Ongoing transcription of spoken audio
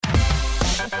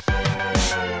Hello,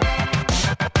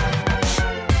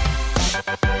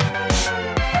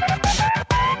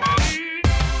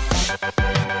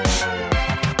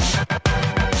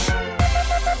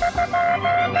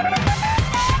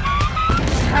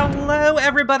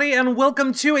 everybody, and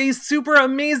welcome to a super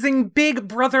amazing Big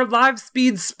Brother Live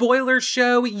Speed spoiler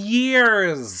show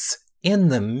years in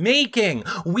the making.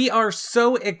 We are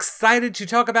so excited to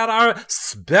talk about our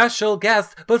special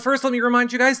guest. But first, let me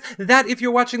remind you guys that if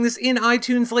you're watching this in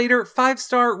iTunes later,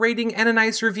 5-star rating and a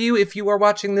nice review. If you are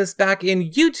watching this back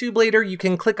in YouTube later, you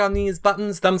can click on these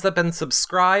buttons, thumbs up and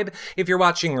subscribe. If you're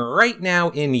watching right now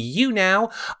in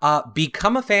YouNow,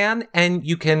 become a fan, and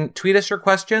you can tweet us your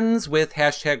questions with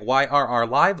hashtag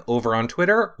YRRLive over on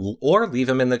Twitter, or leave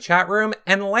them in the chat room.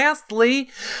 And lastly,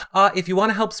 if you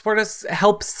want to help support us,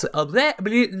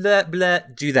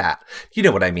 do that. You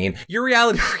know what I mean.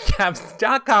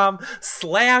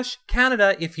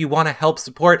 YourRealityRecaps.com/Canada if you want to help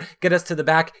support, get us to the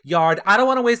backyard. I don't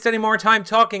want to waste any more time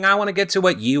talking. I want to get to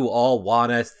what you all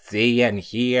want to see and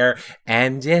hear.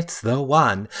 And it's the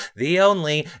one, the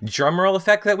only drumroll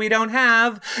effect that we don't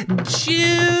have,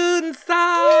 June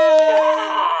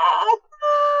Song!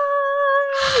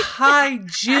 Hi,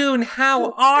 June.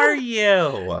 How are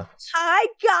you? Hi,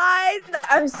 guys.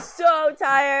 I'm so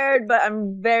tired, but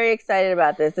I'm very excited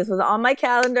about this. This was on my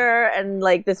calendar, and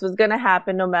this was going to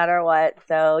happen no matter what.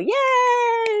 So,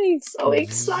 yay! So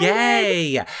excited.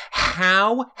 Yay!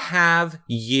 How have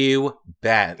you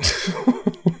been?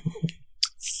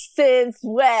 Since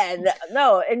when?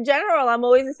 No, in general, I'm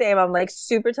always the same. I'm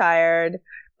super tired,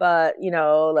 but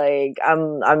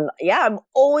I'm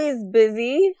always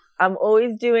busy. I'm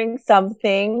always doing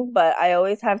something, but I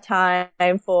always have time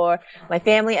for my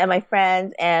family and my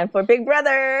friends and for Big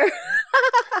Brother.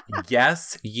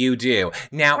 Yes, you do.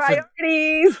 Now,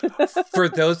 priorities. For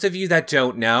those of you that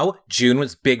don't know, June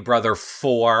was Big Brother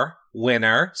 4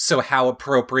 winner, so how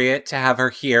appropriate to have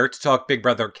her here to talk Big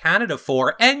Brother Canada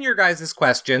 4 and your guys'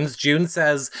 questions. June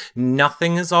says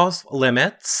nothing is off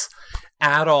limits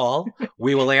at all.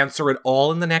 We will answer it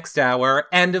all in the next hour.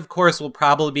 And of course, we'll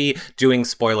probably be doing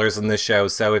spoilers in the show.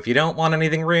 So if you don't want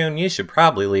anything ruined, you should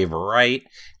probably leave right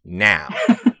now.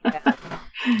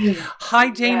 Hi,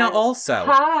 Dana, also.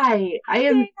 Hi. I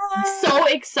am so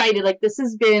excited. This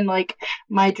has been my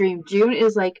dream. June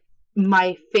is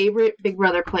my favorite Big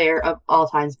Brother player of all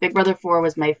times. Big Brother 4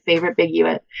 was my favorite Big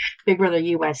Brother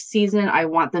US season. I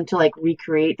want them to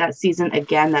recreate that season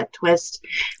again. That twist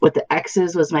with the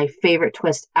exes was my favorite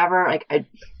twist ever.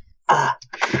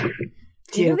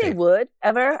 Do you think they would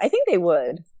ever? I think they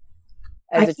would.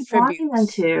 I keep wanting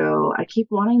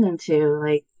them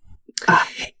to.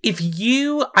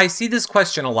 I see this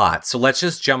question a lot, so let's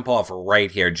just jump off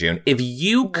right here, June. If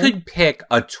you could pick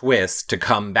a twist to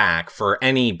come back for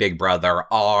any Big Brother,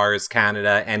 ours,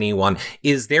 Canada, anyone,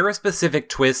 is there a specific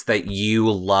twist that you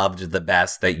loved the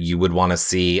best that you would want to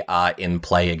see in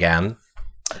play again?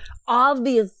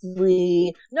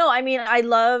 Obviously. No, I mean, I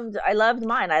loved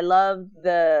mine. I loved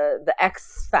the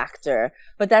X Factor,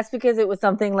 but that's because it was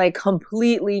something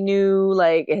completely new,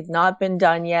 it had not been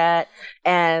done yet.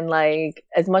 And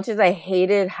as much as I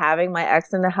hated having my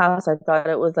ex in the house, I thought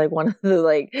it was one of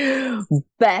the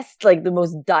best, the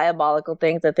most diabolical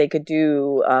things that they could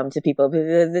do to people,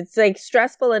 because it's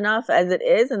stressful enough as it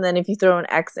is. And then if you throw an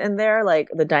ex in there,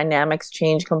 the dynamics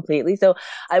change completely. So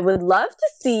I would love to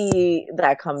see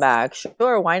that come back.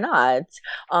 Sure, why not?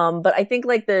 But I think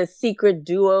the secret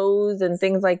duos and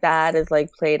things like that is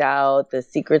played out. The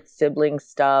secret sibling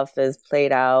stuff is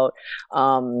played out.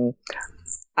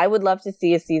 I would love to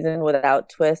see a season without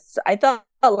twists. I thought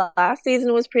last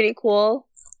season was pretty cool,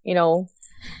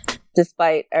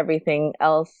 despite everything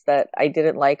else that I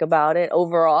didn't like about it.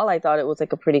 Overall, I thought it was a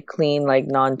pretty clean,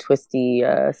 non-twisty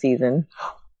season.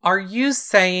 Are you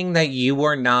saying that you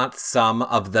were not some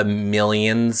of the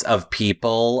millions of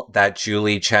people that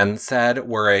Julie Chen said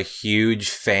were a huge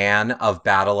fan of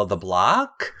Battle of the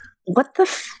Block? What the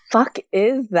fuck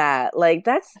is that?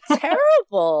 That's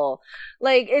terrible.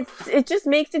 It just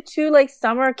makes it too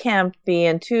summer campy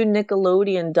and too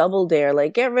Nickelodeon Double Dare.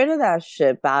 Get rid of that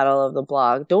shit, Battle of the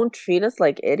Block. Don't treat us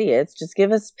like idiots. Just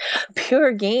give us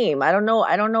pure game. I don't know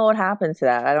what happened to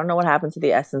that. I don't know what happened to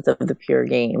the essence of the pure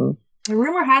game. The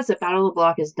rumor has it Battle of the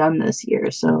Block is done this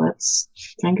year, so let's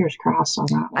fingers crossed on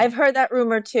that one. I've heard that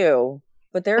rumor too,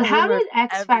 but how did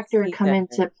X Factor come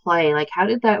into play? How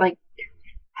did that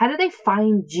how did they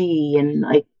find G and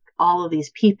all of these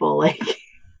people?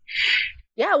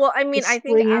 Yeah, well, I mean, Just I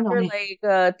think swing in on after me.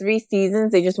 like 3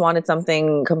 seasons, they just wanted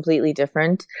something completely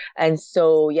different. And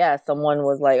so, yeah, someone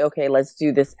was like, okay, let's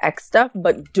do this X stuff.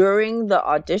 But during the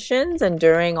auditions and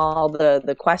during all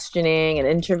the questioning and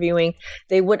interviewing,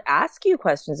 they would ask you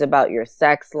questions about your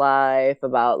sex life,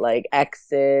 about like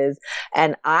exes.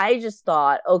 And I just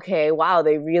thought, okay, wow,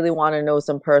 they really want to know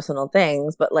some personal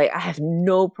things, but like I have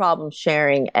no problem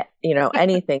sharing,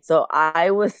 anything. So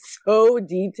I was so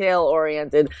detail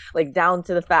oriented, like down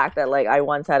to the fact that like I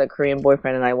once had a Korean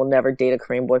boyfriend and I will never date a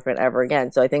Korean boyfriend ever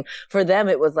again. So I think for them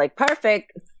it was like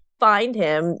perfect, find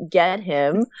him, get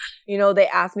him. They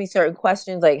asked me certain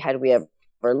questions like had we ever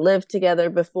lived together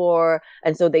before,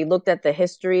 and so they looked at the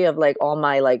history of like all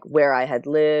my like where I had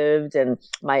lived and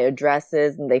my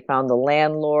addresses, and they found the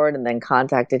landlord and then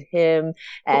contacted him,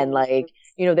 and like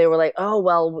they were like, oh,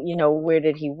 well, where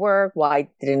did he work? Why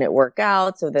didn't it work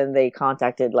out? So then they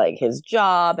contacted like his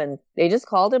job, and they just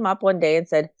called him up one day and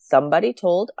said, somebody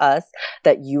told us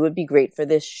that you would be great for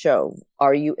this show.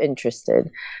 Are you interested?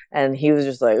 And he was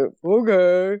just like,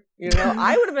 okay.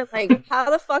 I would have been like,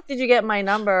 how the fuck did you get my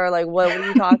number? Like, what are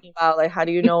you talking about? Like, how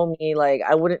do you know me? Like,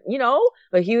 I wouldn't,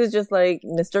 but he was just like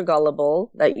Mr.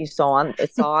 Gullible that you saw on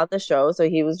the show. So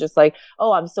he was just like,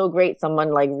 oh, I'm so great.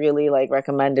 Someone like really like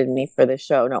recommended me for this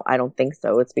show. No, I don't think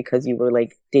so. It's because you were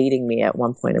like dating me at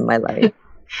one point in my life.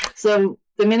 So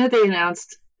the minute they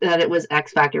announced that it was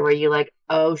X Factor, were you like,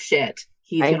 oh shit,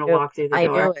 he's going to walk through the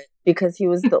door? I knew it because he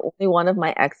was the only one of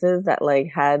my exes that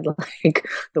like had like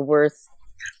the worst.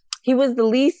 He was the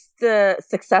least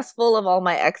successful of all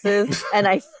my exes,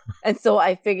 and so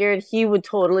I figured he would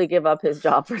totally give up his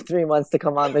job for 3 months to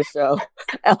come on the show.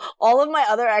 All of my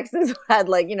other exes had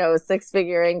like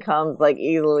 6-figure incomes like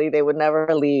easily. They would never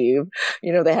leave.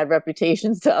 They had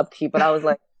reputations to upkeep, but I was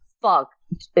like, fuck,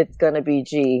 it's gonna be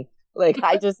G. Like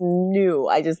I just knew.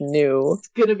 It's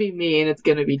gonna be me and it's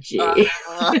gonna be G.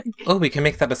 Oh, we can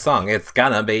make that a song. It's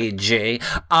gonna be G.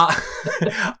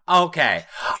 Okay.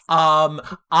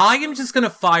 I am just gonna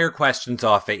fire questions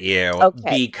off at you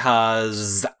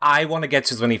because I want to get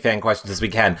to as many fan questions as we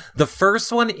can. The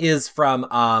first one is from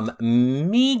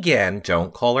Megan.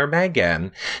 Don't call her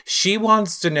Megan. She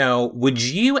wants to know, would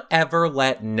you ever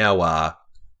let Noah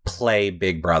play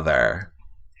Big Brother?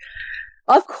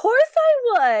 Of course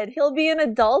I would. He'll be an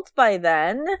adult by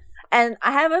then. And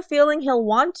I have a feeling he'll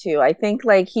want to. I think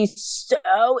like he's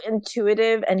so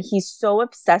intuitive and he's so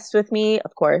obsessed with me,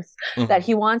 of course, that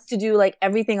he wants to do like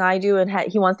everything I do, and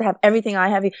he wants to have everything I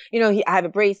have. I have a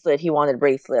bracelet. He wanted a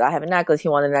bracelet. I have a necklace. He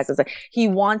wanted a necklace. Like he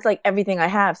wants like everything I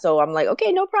have. So I'm like,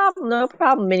 okay, no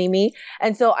problem, mini me.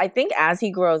 And so I think as he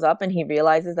grows up and he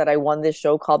realizes that I won this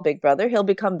show called Big Brother, he'll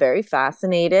become very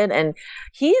fascinated, and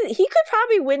he could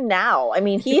probably win now. I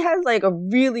mean, he has like a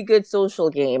really good social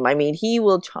game. I mean, he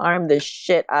will charm the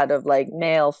shit out of like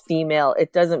male, female,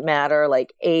 it doesn't matter,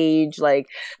 like age, like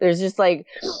there's just like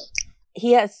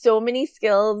he has so many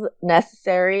skills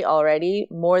necessary already,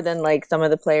 more than like some of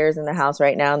the players in the house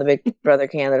right now in the Big Brother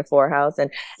Canada 4 house,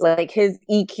 and like his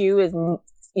EQ is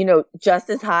just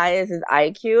as high as his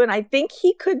IQ, and I think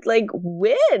he could like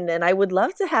win, and I would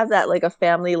love to have that like a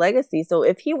family legacy. So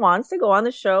if he wants to go on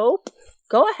the show,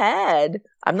 go ahead.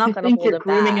 I'm not going to hold him back.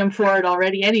 You're grooming him for it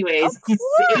already anyways. He's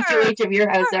the HOH of your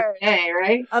house every day,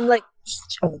 right? I'm like,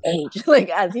 HOH, like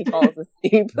as he falls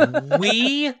asleep.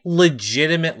 We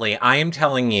legitimately, I am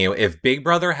telling you, if Big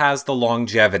Brother has the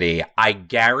longevity, I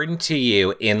guarantee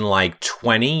you in like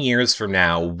 20 years from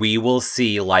now, we will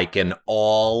see like an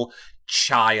all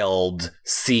child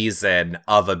season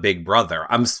of a Big Brother.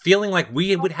 I'm feeling like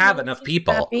we would have enough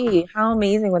people. How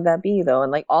amazing would that be, though?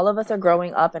 And like all of us are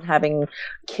growing up and having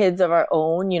kids of our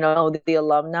own, the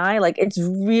alumni. Like it's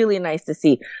really nice to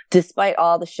see, despite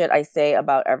all the shit I say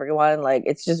about everyone, like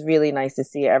it's just really nice to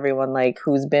see everyone like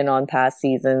who's been on past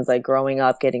seasons, like growing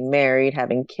up, getting married,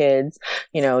 having kids,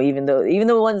 even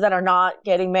the ones that are not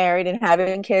getting married and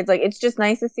having kids. Like it's just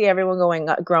nice to see everyone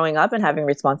growing up and having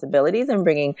responsibilities and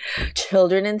bringing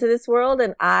children into this world.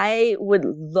 And I would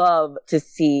love to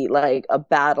see like a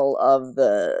battle of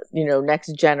the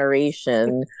next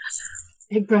generation.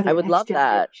 Big Brother, I would love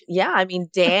that. Yeah, I mean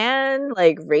Dan,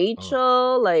 like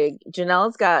Rachel, like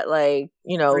Janelle's got like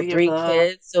 3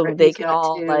 kids, so they can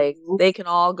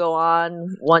all go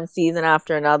on one season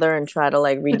after another and try to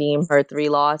like redeem her 3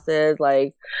 losses,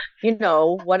 like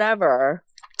whatever.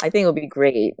 I think it would be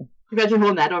great. Imagine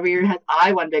holding that over your head.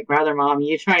 I won Big Brother, Mom.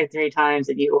 You tried 3 times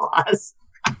and you lost.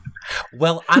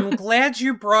 Well, I'm glad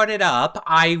you brought it up.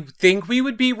 I think we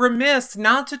would be remiss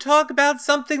not to talk about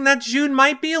something that June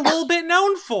might be a little bit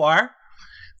known for.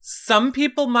 Some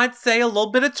people might say a little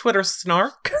bit of Twitter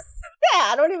snark.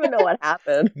 I don't even know what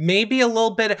happened. Maybe a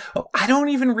little bit. I don't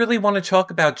even really want to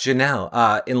talk about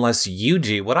Janelle, unless you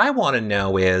do. What I want to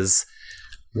know is,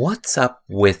 what's up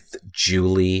with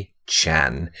Julie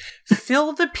Chen?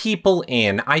 Fill the people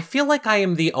in. I feel like I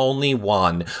am the only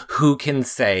one who can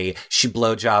say she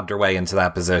blowjobbed her way into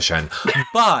that position.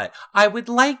 But I would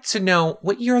like to know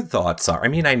what your thoughts are. I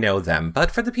mean, I know them,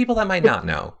 but for the people that might not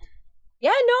know. Yeah,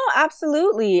 no,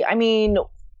 absolutely. I mean,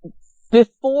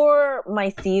 before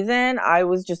my season, I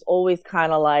was just always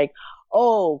kind of like,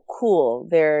 oh, cool.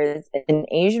 There's an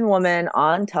Asian woman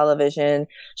on television.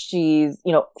 She's,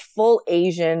 full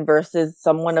Asian versus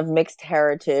someone of mixed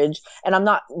heritage. And I'm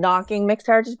not knocking mixed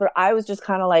heritage, but I was just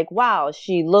kind of like, wow,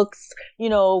 she looks,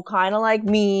 kind of like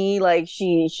me. Like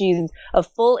she's a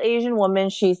full Asian woman.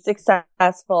 She's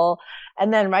successful.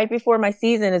 And then right before my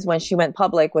season is when she went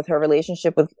public with her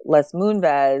relationship with Les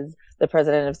Moonves, the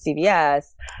president of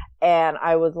CBS. And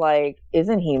I was like,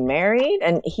 isn't he married?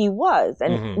 And he was.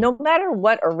 And no matter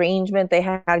what arrangement they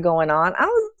had going on, I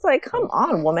was like, come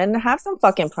on, woman, have some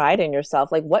fucking pride in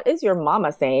yourself. Like, what is your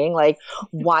mama saying? Like,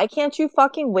 why can't you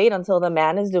fucking wait until the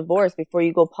man is divorced before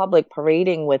you go public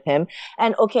parading with him?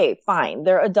 And okay, fine.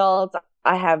 They're adults.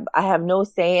 I have no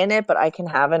say in it, but I can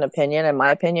have an opinion. And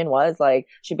my opinion was like,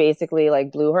 she basically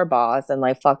like blew her boss and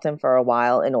like fucked him for a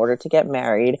while in order to get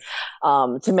married,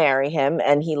 to marry him.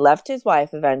 And he left his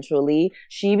wife eventually.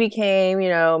 She became,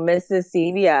 Mrs.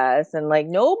 CBS, and like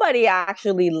nobody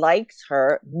actually likes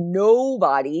her.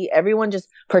 Nobody. Everyone just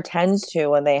pretends to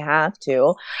when they have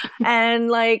to. And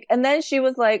then she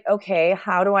was like, okay,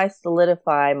 how do I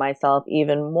solidify myself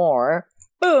even more?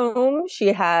 Boom,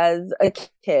 she has a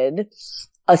kid,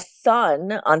 a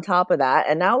son on top of that.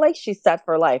 And now like she's set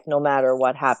for life no matter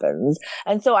what happens.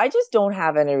 And so I just don't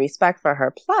have any respect for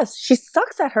her. Plus, she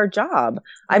sucks at her job.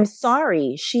 I'm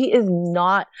sorry. She is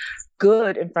not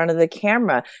good in front of the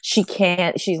camera.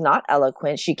 She's not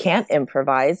eloquent. She can't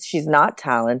improvise. She's not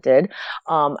talented.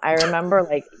 I remember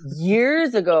like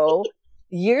years ago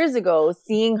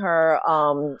seeing her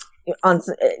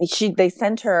they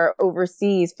sent her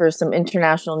overseas for some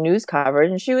international news coverage,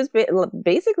 and she was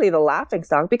basically the laughing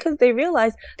stock because they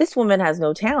realized this woman has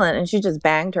no talent, and she just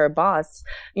banged her boss,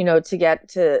 to get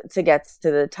to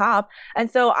the top.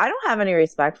 And so I don't have any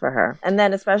respect for her. And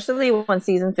then especially when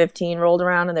season 15 rolled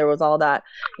around and there was all that,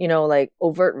 like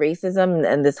overt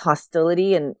racism and this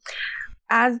hostility, and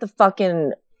as the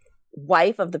fucking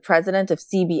wife of the president of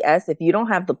CBS, if you don't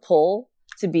have the pull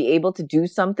to be able to do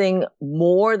something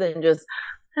more than just,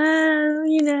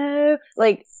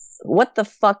 like, what the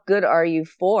fuck good are you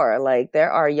for? Like,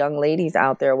 there are young ladies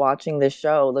out there watching this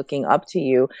show looking up to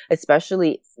you,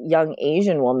 especially young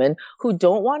Asian women who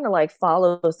don't want to like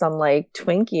follow some like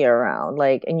Twinkie around.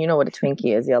 Like, and you know what a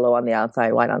Twinkie is, yellow on the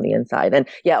outside, white on the inside. And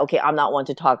yeah, okay, I'm not one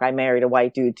to talk. I married a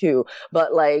white dude too.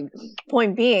 But like,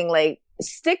 point being, like,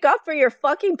 stick up for your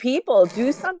fucking people.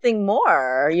 Do something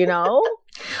more,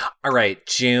 All right,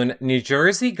 June, New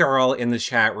Jersey girl in the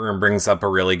chat room brings up a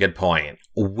really good point.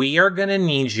 We are going to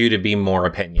need you to be more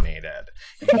opinionated.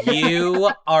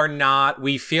 You are not,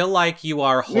 we feel like you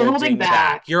are holding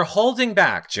back. You're holding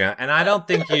back, June, and I don't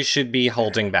think you should be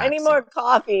holding back. I need more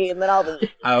coffee, and then I'll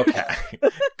be... Okay.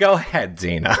 Go ahead,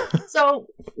 Dina. So,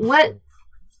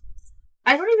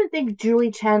 I don't even think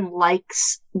Julie Chen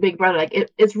likes Big Brother. Like,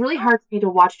 it's really hard for me to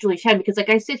watch Julie Chen because, like,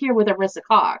 I sit here with Arissa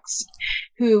Cox,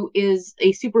 who is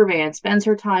a super fan, spends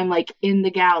her time, like, in the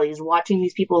galleys, watching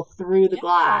these people through the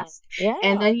glass. Yeah.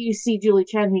 And then you see Julie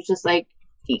Chen, who's just, like,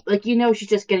 she's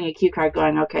just getting a cue card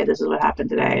going, okay, this is what happened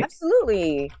today.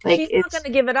 Absolutely. Like, she's not going to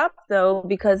give it up, though,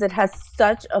 because it has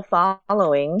such a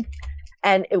following.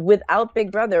 And without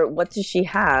Big Brother, what does she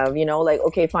have? Like,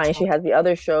 okay, fine. She has the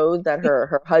other shows that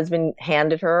her husband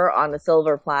handed her on a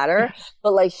silver platter.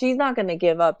 But like, she's not going to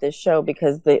give up this show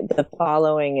because the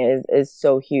following is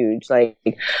so huge. Like,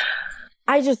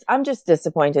 I'm just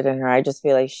disappointed in her. I just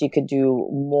feel like she could do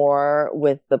more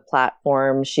with the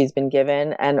platform she's been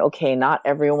given. And okay, not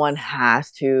everyone has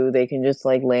to. They can just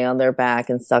like lay on their back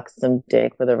and suck some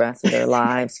dick for the rest of their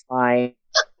lives. Fine.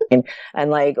 And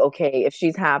like, okay, if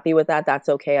she's happy with that, that's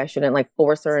okay. I shouldn't like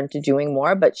force her into doing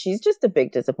more, but she's just a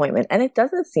big disappointment. And it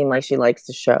doesn't seem like she likes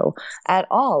the show at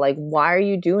all. Like, why are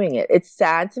you doing it? It's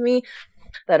sad to me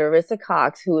that Arissa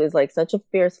Cox, who is like such a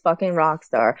fierce fucking rock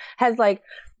star, has like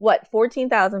what,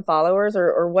 14,000 followers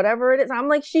or whatever it is. I'm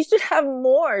like, she should have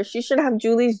more. She should have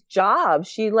Julie's job.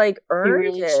 She like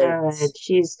earned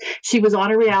it. She was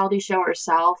on a reality show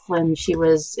herself when she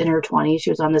was in her 20s. She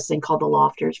was on this thing called The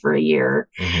Lofters for a year.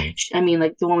 I mean,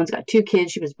 like the woman's got 2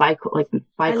 kids. She was bicoastal.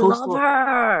 I love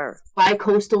her.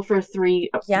 Bicoastal for the first 3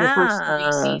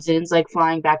 seasons, like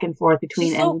flying back and forth between.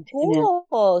 She's so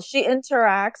cool. She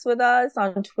interacts with us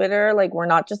on Twitter. Like we're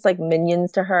not just like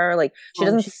minions to her. Like she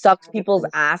doesn't suck people's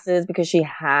asses because she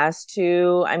has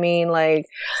to. I mean, like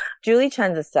Julie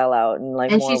Chen's a sellout in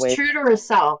like more ways. And she's true to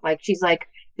herself. Like she's like,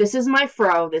 this is my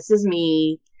fro. This is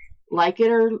me. Like it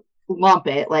or lump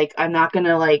it. Like I'm not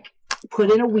gonna like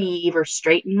put in a weave or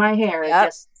straighten my hair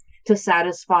just to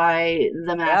satisfy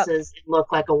the masses and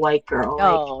look like a white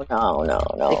girl. No.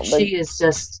 Like, she is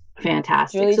just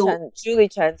fantastic. Julie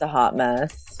Chen's a hot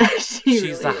mess.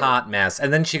 She's a hot mess.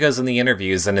 And then she goes in the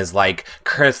interviews and is like,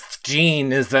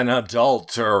 Christine is an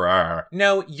adulterer.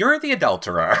 No, you're the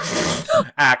adulterer.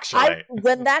 Actually.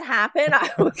 When that happened,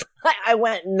 I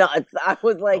went nuts. I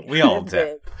was like, we all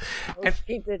did.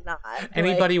 She did not.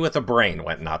 Anybody with a brain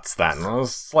went nuts then. It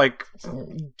was like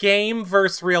game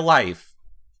versus real life.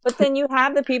 But then you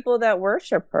have the people that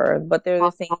worship her, but they're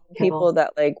the same people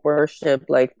that like worship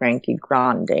like Frankie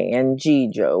Grande and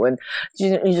Gijo and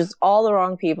just all the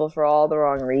wrong people for all the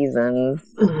wrong reasons.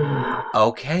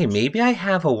 Okay, maybe I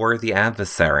have a worthy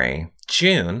adversary.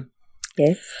 June.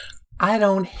 Yes. I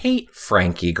don't hate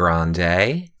Frankie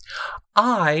Grande.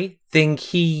 I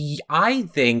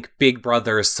think Big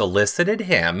Brother solicited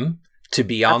him to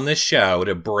be on the show,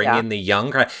 to bring in the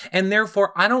young crowd. And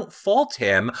therefore, I don't fault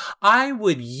him. I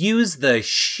would use the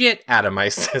shit out of my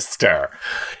sister.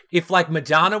 If, like,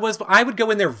 Madonna was... I would go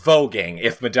in there voguing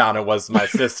if Madonna was my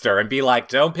sister and be like,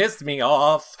 don't piss me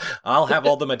off. I'll have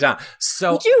all the Madonna.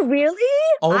 So, would you really?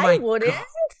 I wouldn't.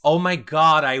 Oh, my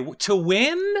God. To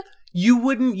win, you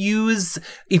wouldn't use...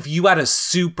 If you had a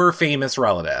super famous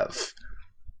relative...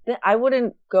 I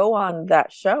wouldn't go on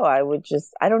that show. I would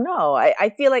just, I don't know.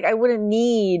 I feel like I wouldn't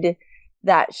need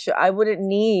that show. I wouldn't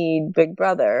need Big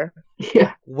Brother.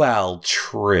 Yeah. Well,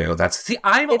 true. If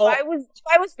I was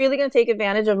really going to take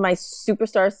advantage of my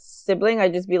superstar sibling,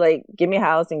 I'd just be like, give me a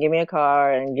house and give me a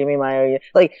car and give me my,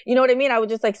 like, you know what I mean? I would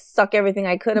just like suck everything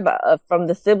I could from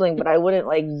the sibling, but I wouldn't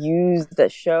like use the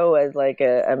show as like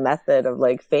a method of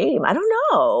like fame. I don't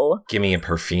know. Give me a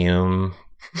perfume.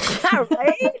 Yeah,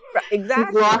 right?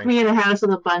 Exactly. Lock me in a house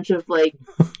with a bunch of like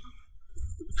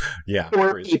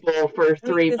poor crazy. People for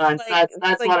 3 months. Like,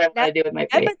 that's what I want to do with my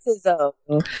face. Nepotism.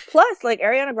 Plus, like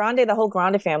Ariana Grande, the whole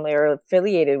Grande family are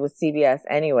affiliated with CBS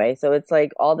anyway, so it's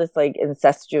like all this like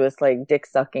incestuous like dick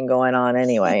sucking going on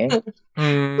anyway.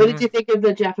 What did you think of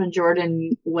the Jeff and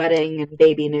Jordan wedding and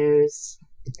baby news?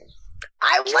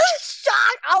 I was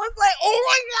shocked. I was like, oh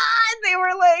my God. They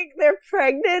were like, they're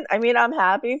pregnant. I mean, I'm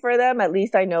happy for them. At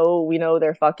least we know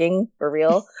they're fucking for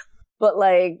real. But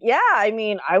like, yeah, I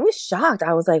mean, I was shocked.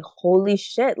 I was like, holy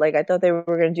shit. Like, I thought they were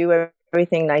going to do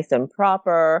everything nice and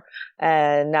proper.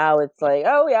 And now it's like,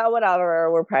 oh yeah,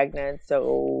 whatever. We're pregnant.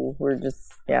 So we're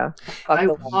just, yeah. I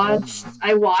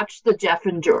watched the Jeff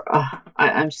and Jordan.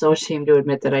 I'm so ashamed to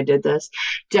admit that I did this.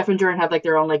 Jeff and Jordan have like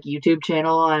their own like YouTube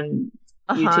channel on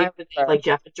YouTube, like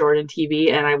Jeff and Jordan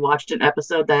TV, and I watched an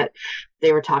episode that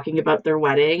they were talking about their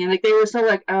wedding, and like they were so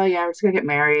like, oh yeah, we're just gonna get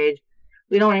married.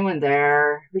 We don't want anyone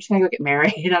there. We're just gonna go get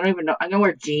married. I don't even know. I'm gonna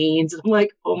wear jeans. I'm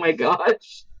like, oh my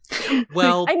gosh.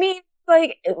 Well, I mean,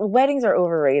 like weddings are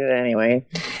overrated anyway.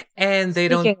 And they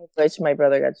Speaking of which, my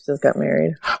brother just got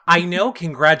married. I know.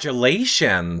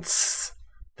 Congratulations.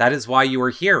 That is why you were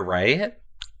here, right?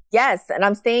 Yes, and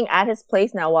I'm staying at his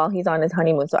place now while he's on his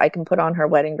honeymoon, so I can put on her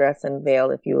wedding dress and veil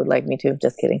if you would like me to.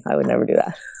 Just kidding. I would never do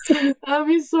that. That'd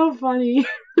be so funny.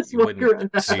 You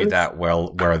wouldn't do that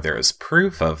where there's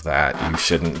proof of that. You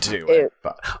shouldn't do it.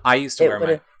 But I used to wear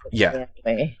my... Yeah.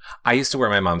 Anyway. I used to wear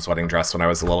my mom's wedding dress when I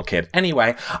was a little kid.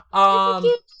 Anyway,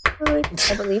 I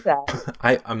believe that.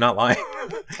 I'm not lying.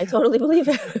 I totally believe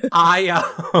it. I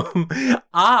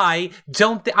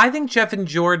think Jeff and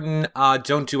Jordan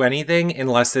don't do anything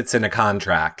unless it's in a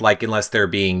contract, like unless they're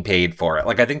being paid for it.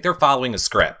 Like I think they're following a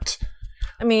script.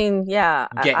 I mean, yeah.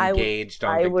 Get engaged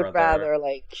on Big Brother. I would rather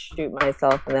like shoot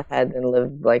myself in the head than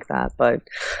live like that, but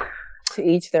to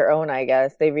each their own, I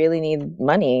guess. They really need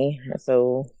money,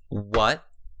 so... What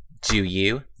do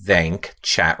you think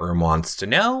chat room wants to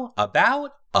know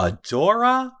about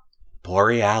Adora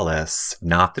Borealis?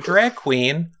 Not the drag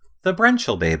queen, the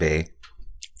Brenchel baby.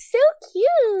 So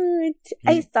cute!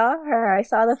 I saw her. I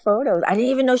saw the photos. I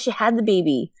didn't even know she had the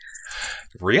baby.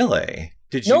 Really?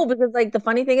 Did you? No, because like the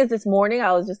funny thing is this morning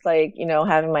I was just like,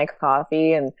 having my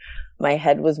coffee and my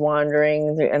head was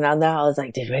wandering. And then I was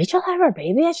like, did Rachel have her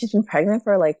baby? And she's been pregnant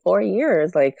for like 4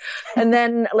 years. Like, and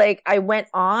then like I went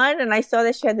on and I saw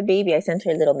that she had the baby. I sent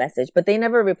her a little message, but they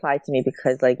never replied to me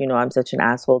because like, I'm such an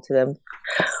asshole to them.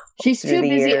 She's too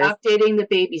busy updating the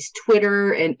baby's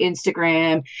Twitter and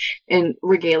Instagram and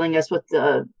regaling us with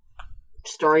the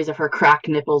stories of her cracked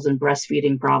nipples and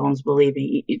breastfeeding problems. Believe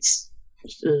me, it's...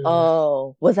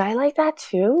 Oh, was I like that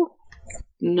too?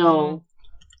 No.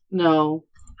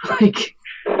 Like,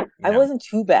 I wasn't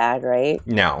too bad, right?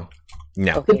 No.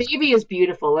 Okay. The baby is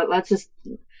beautiful. Let's just...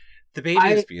 The baby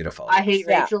is beautiful. I hate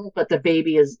Rachel, but the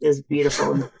baby is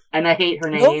beautiful. And I hate her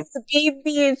name. No, the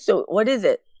baby is so... What is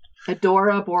it?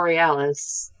 Adora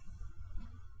Borealis.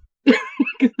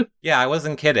 Yeah, I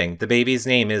wasn't kidding. The baby's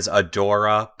name is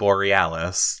Adora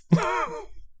Borealis.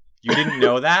 You didn't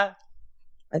know that?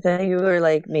 I thought you were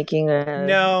like making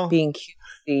being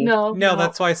cutesy. No,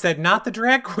 that's why I said not the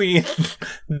drag queen.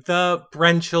 The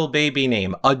Brenchel baby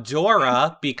name.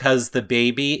 Adora, because the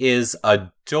baby is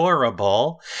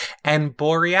adorable. And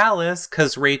Borealis,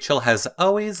 because Rachel has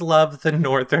always loved the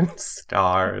northern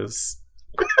stars.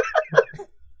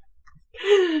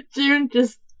 June,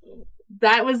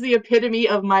 that was the epitome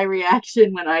of my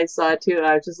reaction when I saw it too.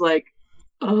 I was just like,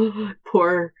 oh,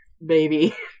 poor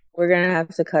baby. We're going to have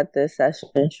to cut this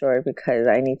session short because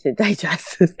I need to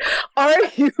digest this. Are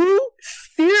you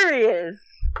serious?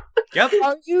 Yep.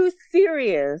 Are you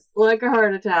serious? Like a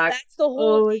heart attack. That's the whole...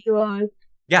 Oh my god.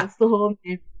 Yeah. That's the whole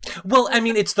name. Well, I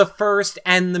mean, it's the first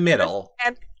and the middle.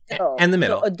 And the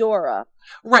middle. So Adora.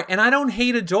 Right, and I don't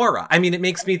hate Adora. I mean, it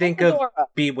makes me think of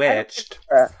Bewitched.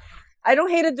 I don't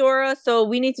hate Adora, so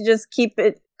we need to just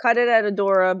cut it at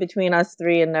Adora between us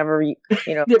three and never,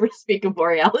 never speak of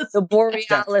Borealis. The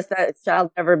Borealis that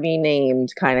shall never be named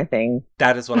kind of thing.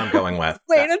 That is what I'm going with.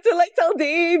 Wait until I tell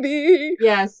Davey.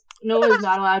 Yes, Noah's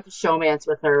not allowed to showmance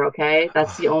with her, okay?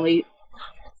 That's the only...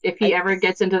 If he ever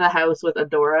gets into the house with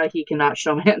Adora, he cannot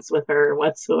showmance with her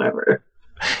whatsoever.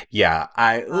 Yeah,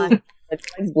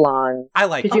 It's blonde. I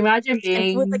like it. Could you imagine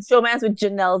being... It was like showmance with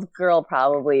Janelle's girl,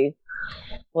 probably.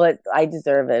 Well, I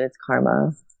deserve it. It's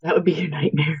karma. That would be your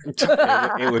nightmare.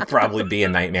 It would probably be a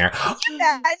nightmare.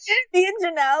 Imagine me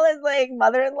and Janelle as like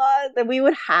mother-in-law, then we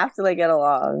would have to like get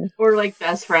along. Or like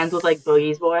best friends with like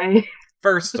Boogie's boy.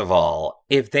 First of all,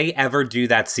 if they ever do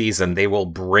that season, they will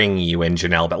bring you in,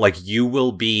 Janelle, but like you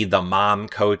will be the mom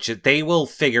coach. They will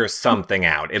figure something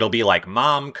out. It'll be like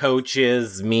mom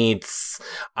coaches meets,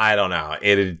 I don't know.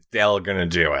 They're gonna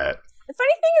do it. The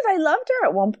funny thing is I loved her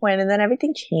at one point and then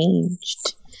everything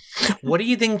changed. What do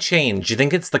you think changed? Do you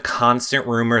think it's the constant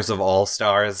rumors of All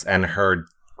Stars and her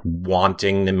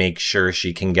wanting to make sure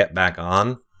she can get back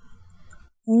on?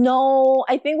 No,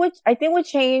 I think what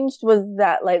changed was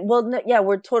that like,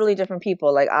 we're totally different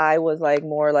people. Like I was like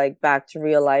more like back to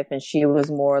real life and she was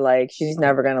more like, she's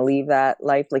never going to leave that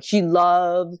life. Like she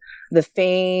loved the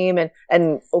fame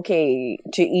and okay,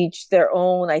 to each their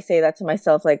own. I say that to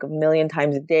myself like a million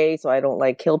times a day. So I don't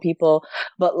like kill people,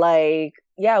 but like,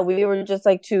 yeah, we were just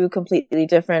like two completely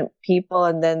different people.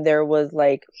 And then there was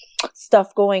like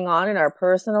stuff going on in our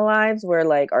personal lives where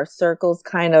like our circles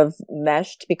kind of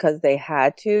meshed because they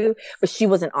had to, but she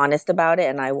wasn't honest about it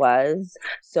and I was.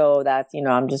 So that's,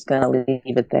 I'm just going to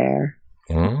leave it there.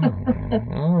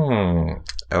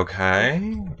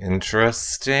 Okay.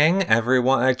 Interesting.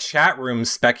 Everyone, a chat room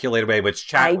speculated away which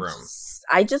chat room.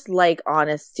 I just like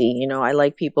honesty, I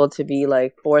like people to be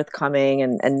like forthcoming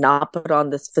and not put on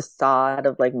this facade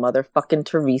of like motherfucking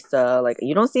Teresa. Like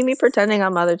you don't see me pretending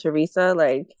I'm Mother Teresa,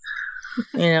 like,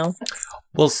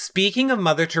 Well, speaking of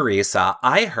Mother Teresa,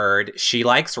 I heard she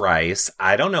likes rice.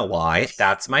 I don't know why.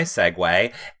 That's my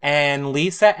segue. And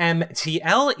Lisa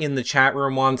MTL in the chat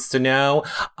room wants to know,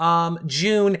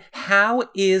 June, how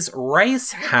is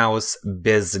Rice House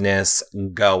business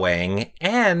going?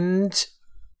 And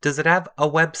does it have a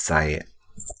website?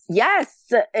 Yes,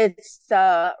 it's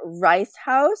Rice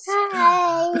House.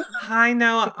 Hi. Hi,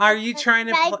 Noah. Are you trying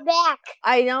to... back.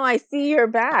 I know, I see your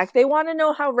back. They want to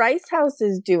know how Rice House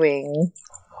is doing.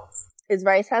 Is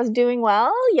Rice House doing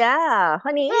well? Yeah,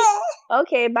 honey.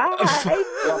 Okay, bye.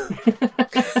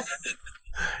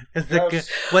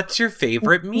 What's your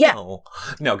favorite meal?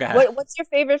 Yeah. No, go ahead. What's your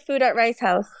favorite food at Rice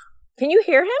House? Can you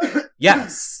hear him?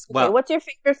 Yes. Well, okay, what's your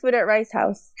favorite food at Rice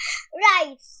House?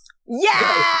 Rice.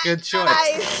 Yeah. Good choice.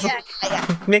 Rice.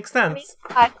 Yeah. Makes sense.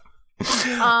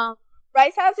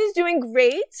 Rice House is doing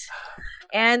great,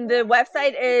 and the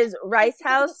website is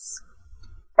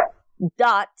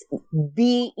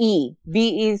BE.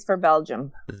 BE is for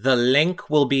Belgium. The link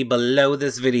will be below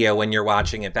this video when you're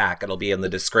watching it back. It'll be in the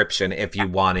description if you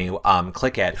want to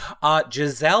click it.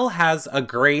 Giselle has a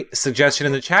great suggestion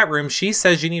in the chat room. She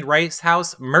says you need Rice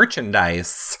House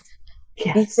merchandise.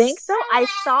 Yes. You think so? I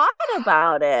thought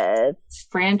about it.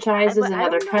 Franchises in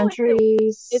other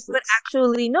countries. If it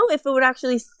would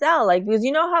actually sell, like, because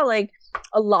you know how like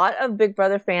a lot of Big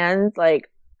Brother fans,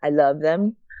 like, I love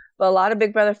them, but a lot of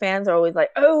Big Brother fans are always like,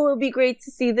 oh, it would be great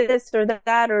to see this or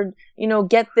that, or, you know,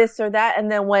 get this or that. And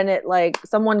then when it, like,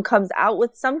 someone comes out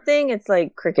with something, it's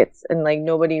like crickets and, like,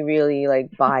 nobody really,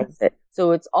 like, buys it.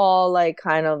 So it's all, like,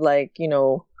 kind of like, you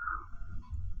know.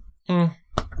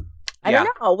 I don't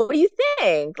know. What do you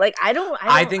think? Like, I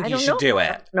think you should do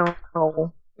it. No.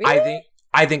 Really?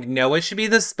 I think Noah should be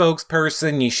the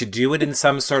spokesperson. You should do it in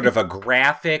some sort of a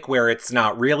graphic where it's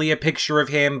not really a picture of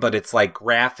him, but it's like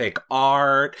graphic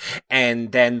art,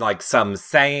 and then like some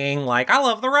saying like, I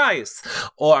love the rice.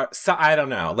 Or, so, I don't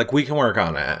know. Like, we can work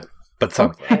on it. But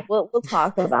something. Okay, we'll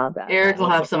talk about that. Eric will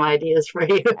have some ideas for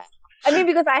you. I mean,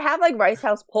 because I have like Rice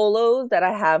House polos that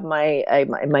I have my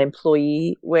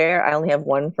employee wear. I only have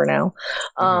one for now,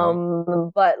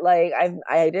 but like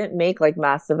I didn't make like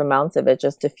massive amounts of it,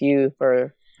 just a few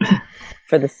for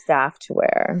the staff to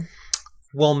wear.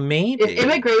 Well, maybe if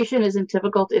immigration isn't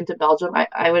difficult into Belgium,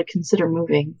 I would consider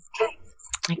moving.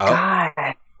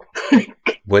 God,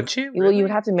 would you? Well, you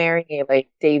would have to marry like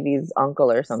Davey's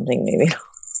uncle or something, maybe.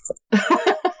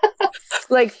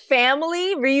 Like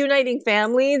reuniting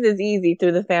families is easy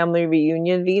through the family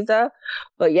reunion visa.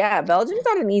 But yeah, Belgium's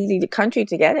not an easy country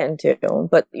to get into.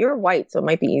 But you're white, so it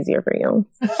might be easier for you.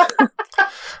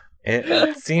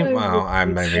 It seemed, well,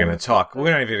 I'm not even going to talk.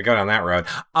 We're not even going to go down that road.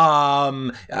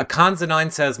 Kanza9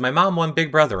 says, my mom won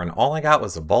Big Brother and all I got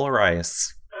was a bowl of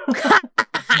rice.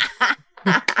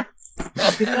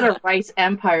 We've got a rice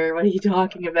empire. What are you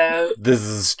talking about? This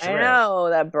is true. I know,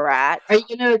 that brat. Are you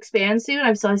going to expand soon?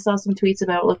 I saw some tweets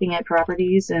about looking at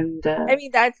properties and... I mean,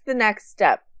 that's the next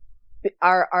step.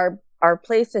 Our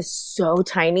place is so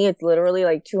tiny. It's literally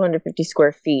like 250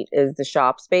 square feet is the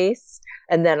shop space.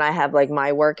 And then I have like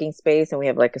my working space and we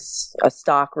have like a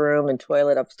stock room and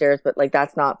toilet upstairs, but like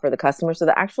that's not for the customer. So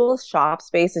the actual shop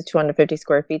space is 250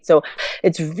 square feet. So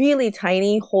it's really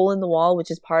tiny, hole in the wall,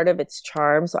 which is part of its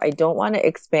charm. So I don't want to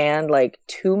expand like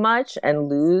too much and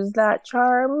lose that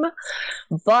charm.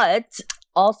 But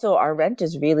also, our rent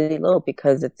is really low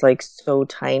because it's like so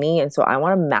tiny. And so I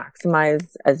want to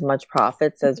maximize as much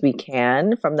profits as we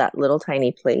can from that little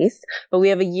tiny place. But we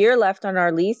have a year left on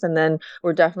our lease. And then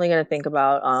we're definitely going to think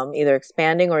about either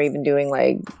expanding or even doing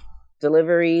like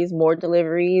more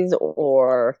deliveries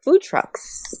or food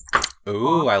trucks.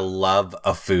 Ooh, I love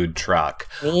a food truck.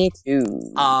 Me too.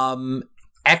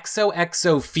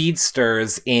 XOXO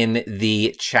Feedsters in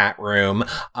the chat room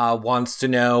wants to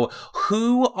know,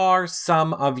 who are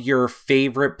some of your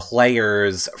favorite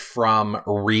players from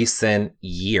recent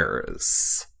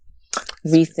years?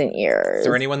 Is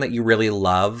there anyone that you really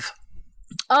love?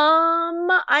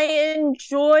 I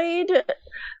enjoyed,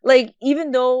 like,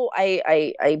 even though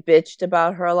I bitched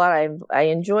about her a lot, I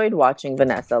enjoyed watching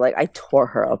Vanessa. Like, I tore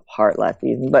her apart last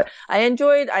season, but I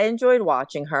enjoyed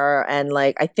watching her, and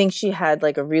like I think she had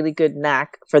like a really good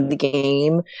knack for the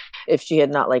game if she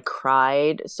had not like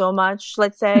cried so much,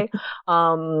 let's say.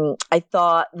 I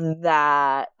thought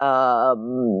that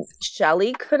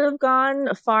Shelly could have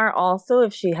gone far also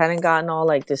if she hadn't gotten all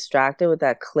like distracted with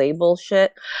that Clay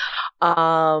bullshit.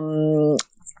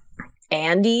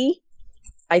 Andy,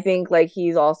 I think like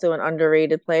he's also an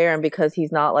underrated player, and because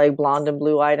he's not like blonde and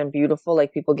blue-eyed and beautiful,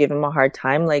 like people give him a hard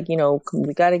time. Like, you know,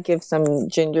 we got to give some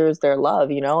gingers their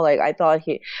love, you know. Like I thought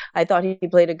he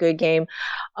played a good game.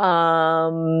 Who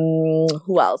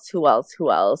else?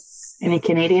 Any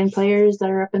Canadian players that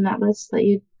are up in that list that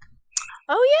you?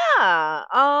 Oh yeah.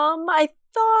 I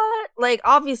thought like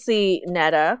obviously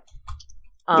Netta.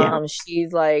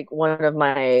 She's like one of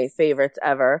my favorites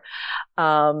ever.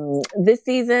 This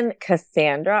season,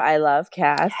 Cassandra, I love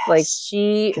Cass. Yes. Like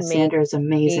Cassandra's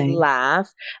amazing. Me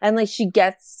laugh, and like she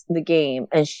gets the game,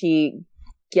 and she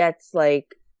gets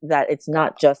like that. It's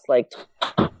not just like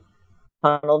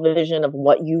tunnel vision of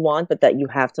what you want, but that you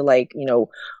have to like, you know,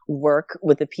 work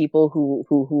with the people who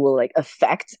will like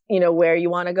affect, you know, where you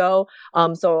want to go.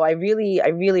 So I really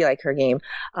like her game.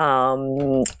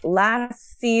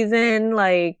 Last season,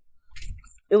 like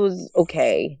it was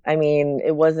okay. I mean,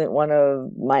 it wasn't one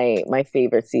of my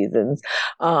favorite seasons.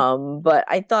 But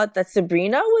I thought that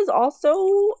Sabrina was also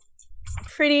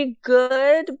pretty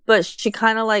good, but she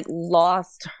kind of like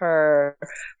lost her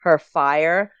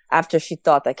fire after she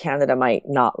thought that Canada might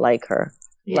not like her.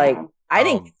 Yeah. Like I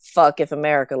didn't fuck if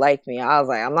America liked me. I was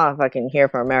like, I'm not fucking here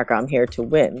for America. I'm here to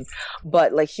win.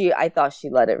 But like I thought she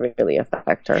let it really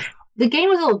affect her. The game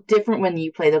was a little different when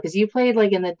you played though, because you played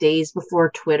like in the days before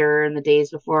Twitter and the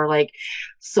days before like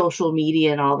social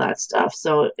media and all that stuff.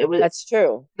 So it was. That's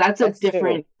true. That's a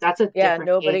different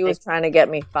nobody game. was trying to get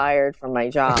me fired from my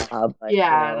job. But,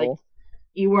 yeah, like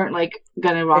you weren't like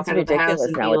gonna walk out of the house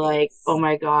and be like, oh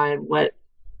my god, what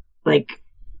like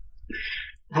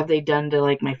have they done to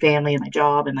like my family and my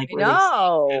job and like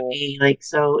like,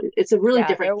 so it's a really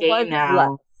different game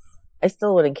now. I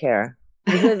still wouldn't care.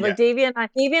 Because like Davey and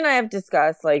I have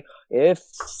discussed like if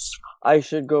I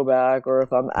should go back or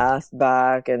if I'm asked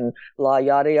back and blah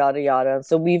yada yada yada.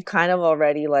 So we've kind of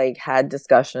already like had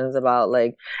discussions about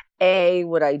like A,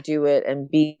 would I do it, and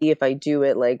B, if I do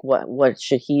it, like what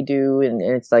should he do? And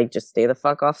it's like just stay the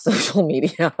fuck off social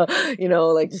media,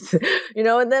 like just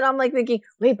and then I'm like thinking,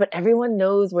 wait, but everyone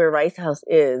knows where Rice House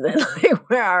is and like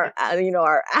where our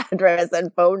address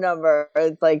and phone number.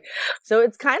 It's like, so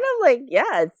it's kind of like,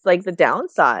 it's like the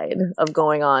downside of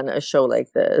going on a show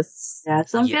like this. Yeah,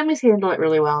 some families handle it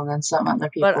really well and then some other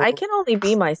people. But I can only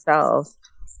be myself.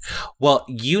 Well,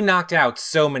 you knocked out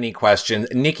so many questions.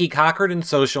 Nikki Cochran and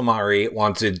Social Mari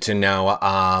wanted to know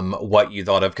what you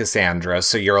thought of Cassandra.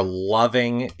 So you are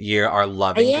loving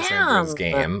Cassandra's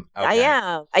game. Okay. I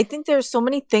am. I think there's so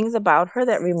many things about her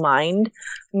that remind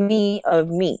me of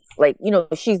me. Like,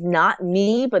 she's not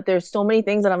me, but there's so many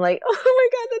things that I'm like, oh my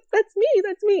God, that's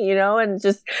me, and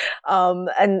just,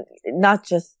 and not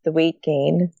just the weight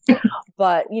gain,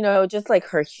 but, just like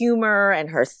her humor and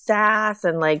her sass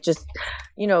and like, just,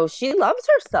 she loves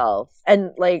herself.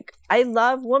 And like, I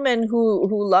love women who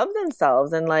love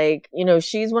themselves. And like,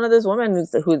 she's one of those women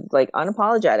who's like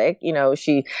unapologetic.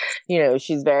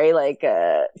 She's very like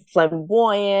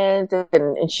flamboyant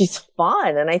and she's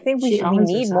fun. And I think we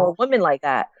need more women like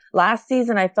that. Last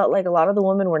season, I felt like a lot of the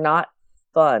women were not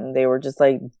fun. They were just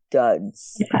like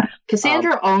duds. Yeah.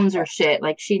 Cassandra owns her shit.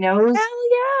 Like she knows.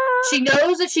 Hell yeah. She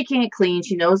knows that she can't clean.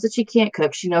 She knows that she can't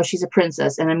cook. She knows she's a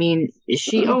princess. And I mean,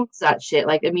 she owns that shit.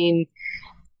 Like, I mean,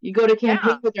 you go to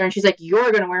campaign with her and she's like,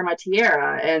 you're going to wear my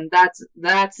tiara. And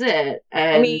that's it.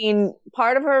 And I mean,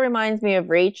 part of her reminds me of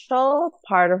Rachel.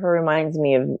 Part of her reminds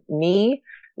me of me.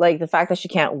 Like the fact that she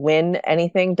can't win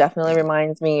anything definitely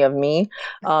reminds me of me.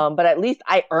 But at least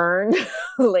I earned,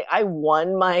 like I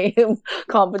won my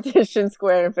competition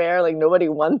square and fair. Like nobody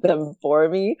won them for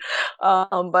me.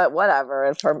 But whatever.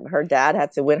 If her dad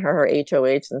had to win her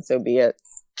HOH, then so be it.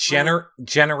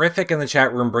 Generific in the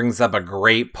chat room brings up a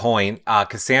great point.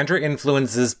 Cassandra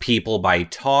influences people by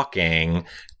talking,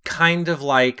 kind of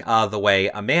like the way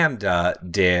Amanda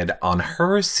did on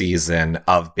her season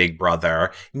of Big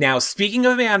Brother. Now, speaking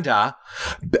of Amanda,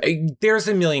 there's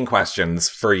a million questions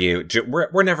for you.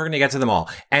 We're never going to get to them all.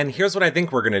 And here's what I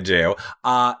think we're going to do.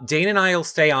 Dane and I will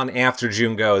stay on after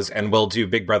June goes and we'll do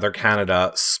Big Brother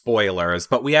Canada spoilers.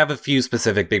 But we have a few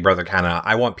specific Big Brother Canada.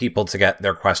 I want people to get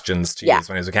their questions to you as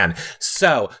many as we can.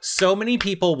 So many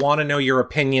people want to know your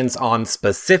opinions on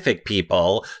specific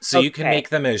people. So you can make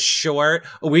them as short.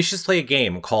 We should just play a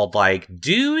game called like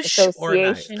douche or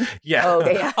not. Yeah. Oh,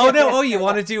 okay, yeah. Oh no. Oh, you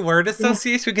want to do word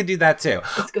association? We can do that too.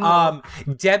 Let's go.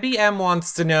 Debbie M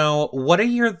wants to know, what are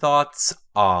your thoughts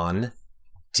on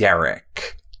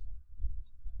Derek?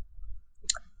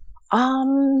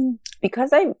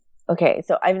 Because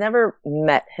so I've never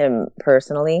met him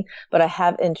personally, but I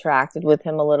have interacted with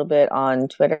him a little bit on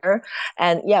Twitter.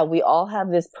 And yeah, we all have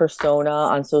this persona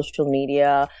on social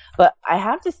media, but I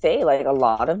have to say like a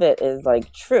lot of it is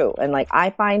like true. And like,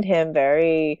 I find him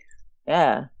very,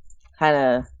 kind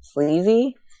of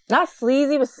sleazy, not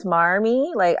sleazy, but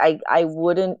smarmy. Like I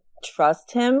wouldn't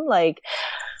trust him. Like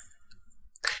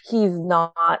he's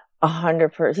not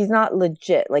 100%. He's not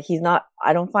legit. Like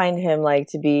I don't find him like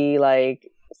to be like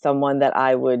someone that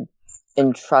I would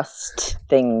entrust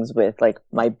things with, like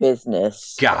my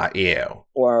business. Got you.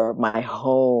 Or my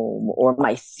home or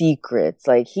my secrets.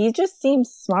 Like he just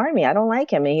seems smarmy. I don't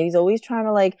like him. And he's always trying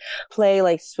to like play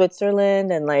like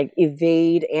Switzerland and like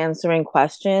evade answering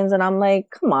questions. And I'm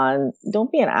like, come on,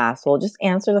 don't be an asshole. Just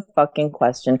answer the fucking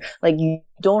question. Like you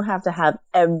don't have to have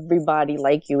everybody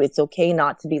like you. It's okay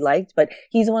not to be liked. But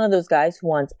he's one of those guys who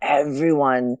wants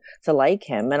everyone to like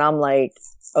him. And I'm like,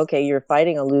 okay, you're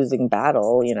fighting a losing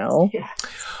battle, Yeah.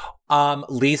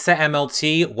 Lisa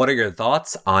MLT, what are your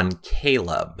thoughts on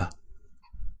Caleb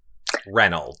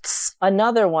Reynolds?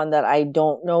 Another one that I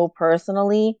don't know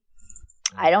personally.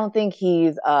 I don't think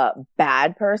he's a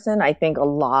bad person. I think a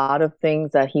lot of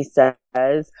things that he says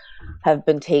have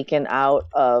been taken out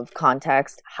of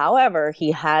context. However,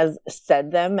 he has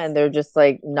said them and they're just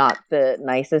like not the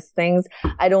nicest things.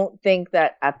 I don't think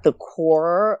that at the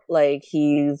core, like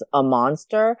he's a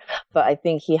monster, but I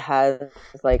think he has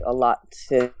like a lot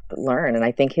to learn. And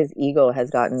I think his ego has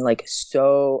gotten like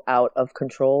so out of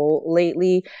control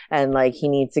lately. And like he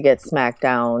needs to get smacked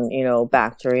down, you know,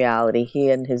 back to reality. He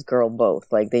and his girl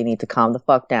both, like they need to calm the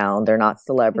fuck down. They're not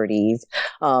celebrities.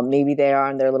 Maybe they are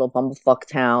in their little bumblefuck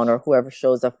town or whoever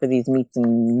shows up for these meet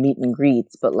and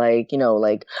greets, but like, you know,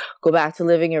 like go back to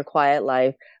living your quiet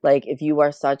life. Like if you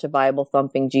are such a Bible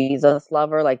thumping Jesus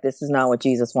lover, like this is not what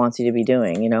Jesus wants you to be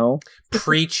doing, you know?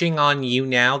 Preaching on you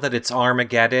now that it's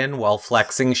Armageddon while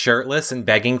flexing shirtless and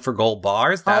begging for gold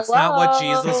bars. That's not what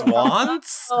Jesus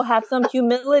wants. Oh, have some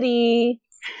humility.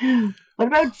 What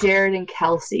about Jared and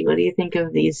Kelsey? What do you think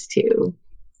of these two?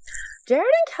 Jared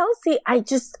and Kelsey,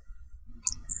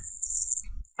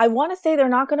 I want to say they're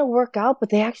not going to work out, but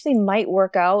they actually might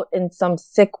work out in some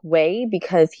sick way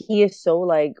because he is so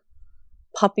like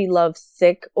puppy love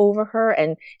sick over her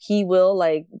and he will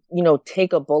like, you know,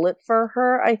 take a bullet for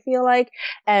her, I feel like.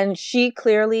 And she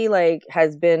clearly like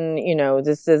has been, you know,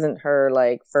 this isn't her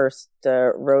like first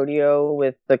rodeo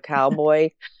with the cowboy.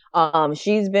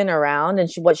 She's been around and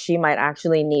what she might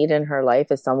actually need in her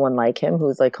life is someone like him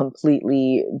who's like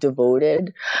completely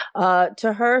devoted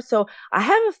to her. So I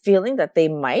have a feeling that they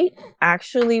might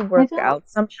actually work out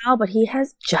somehow, but he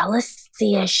has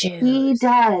jealousy issues. He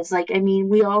does. Like, I mean,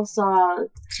 we all saw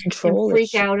him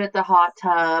freak out at the hot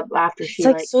tub after she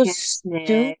like so kissed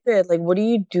stupid. Nick. Like, what are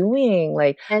you doing?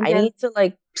 Like, I need to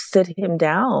like sit him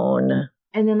down.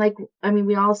 And then, like, I mean,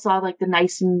 we all saw, like, the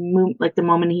the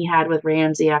moment he had with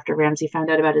Ramsey after Ramsey found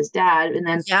out about his dad. And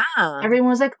then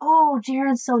everyone was like, oh,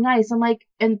 Jared's so nice. I'm like,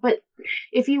 but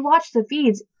if you watch the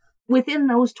feeds, within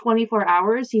those 24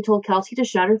 hours, he told Kelsey to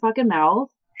shut her fucking mouth.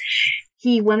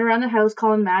 He went around the house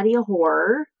calling Maddie a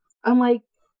whore. I'm like.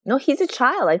 No, he's a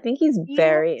child. I think he's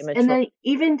very immature. And then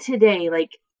even today,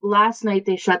 like, last night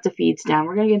they shut the feeds down.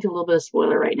 We're going to get into a little bit of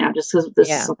spoiler right now just because this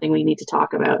is something we need to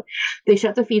talk about. They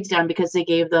shut the feeds down because they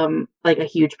gave them like a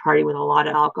huge party with a lot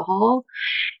of alcohol.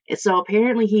 So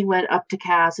apparently he went up to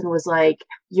Cass and was like,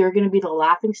 you're going to be the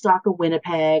laughingstock of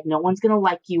Winnipeg. No one's going to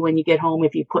like you when you get home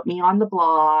if you put me on the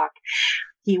block.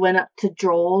 He went up to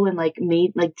Joel and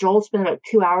Joel spent about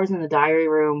 2 hours in the diary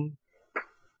room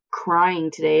crying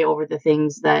today over the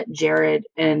things that Jared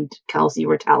and Kelsey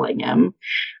were telling him.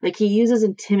 Like, he uses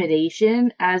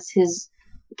intimidation as his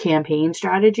campaign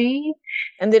strategy.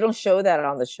 And they don't show that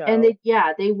on the show. And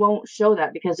they won't show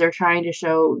that because they're trying to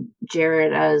show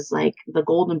Jared as like the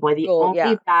golden boy. The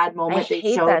only bad moment they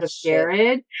showed of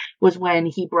Jared was when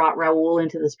he brought Raul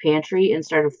into this pantry and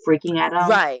started freaking at him.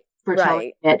 Right. For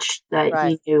telling Mitch that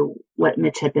he knew what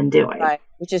Mitch had been doing. Right.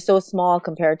 Which is so small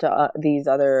compared to these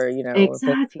other, you know.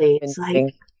 Exactly. It's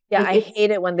like, I hate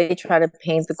it when they try to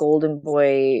paint the golden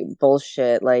boy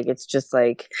bullshit. Like, it's just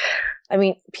like, I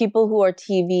mean, people who are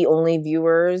TV only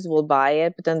viewers will buy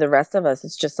it, but then the rest of us,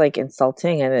 it's just like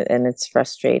insulting and it's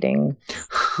frustrating.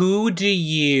 Who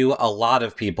do a lot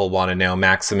of people want to know,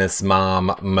 Maximus'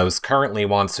 mom most currently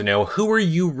wants to know, who are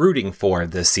you rooting for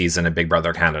this season of Big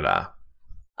Brother Canada?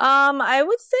 I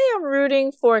would say I'm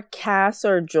rooting for Cass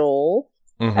or Joel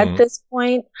at this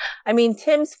point. I mean,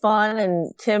 Tim's fun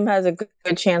and Tim has a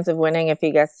good chance of winning if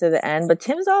he gets to the end, but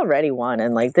Tim's already won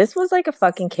and like this was like a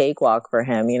fucking cakewalk for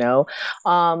him, you know.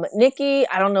 Nikki,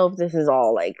 I don't know if this is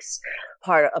all like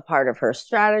a part of her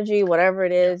strategy, whatever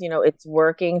it is, you know, it's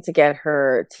working to get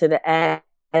her to the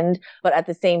end, but at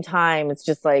the same time, it's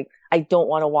just like I don't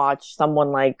want to watch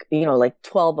someone like, you know, like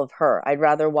 12 of her. I'd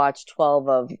rather watch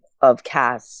 12 of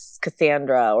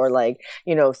Cassandra or like,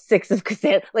 you know, 6 of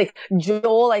Cassandra. Like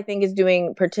Joel, I think is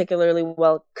doing particularly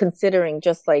well considering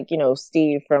just like, you know,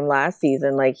 Steve from last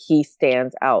season, like he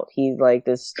stands out. He's like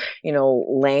this, you know,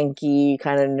 lanky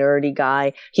kind of nerdy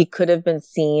guy. He could have been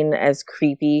seen as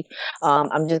creepy.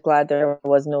 I'm just glad there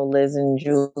was no Liz and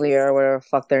Julia or whatever the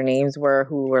fuck their names were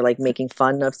who were like making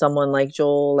fun of someone like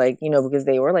Joel, like, you know, because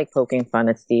they were like poking fun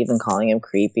at Steve and calling him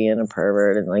creepy and a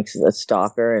pervert and like a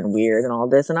stalker and weird and all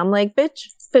this. And I'm like,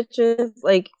 bitches,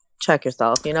 like, check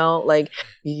yourself, you know? Like,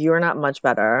 you're not much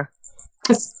better.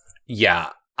 Yeah.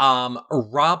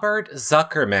 Robert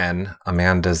Zuckerman,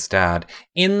 Amanda's dad,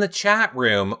 in the chat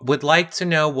room would like to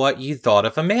know what you thought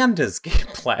of Amanda's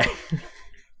gameplay.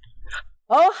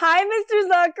 Oh, hi, Mr.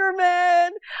 Zuckerman.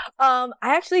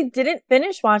 I actually didn't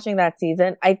finish watching that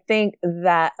season. I think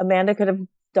that Amanda could have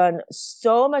done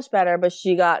so much better, but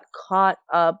she got caught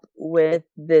up with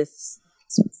this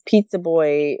pizza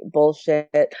boy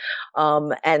bullshit.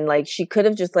 And like she could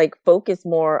have just like focused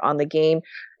more on the game.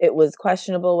 It was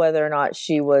questionable whether or not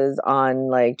she was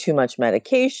on like too much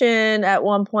medication at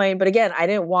one point. But again, I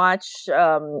didn't watch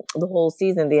the whole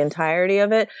season, the entirety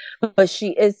of it. But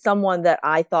she is someone that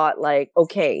I thought like,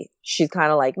 okay, she's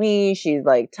kind of like me. She's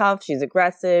like tough. She's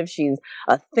aggressive. She's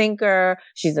a thinker.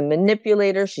 She's a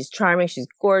manipulator. She's charming. She's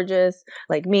gorgeous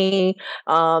like me.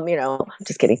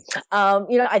 Just kidding.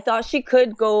 I thought she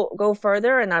could go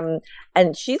further,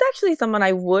 and she's actually someone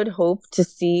I would hope to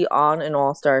see on an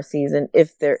all-star season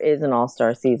if there is an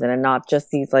all-star season and not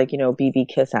just these BB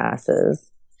kiss asses.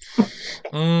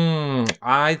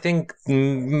 I think,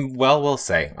 we'll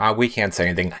say. We can't say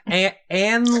anything.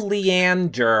 Anne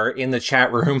Leander in the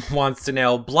chat room wants to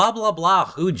know, blah, blah, blah,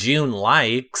 who June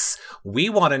likes. We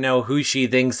want to know who she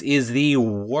thinks is the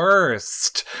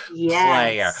worst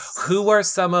player. Who are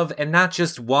some of, and not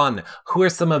just one, who are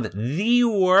some of the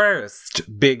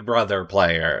worst Big Brother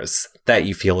players that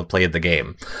you feel have played the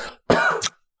game?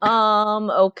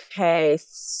 Okay,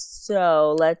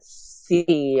 so let's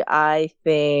see. I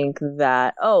think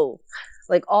that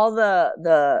like all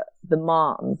the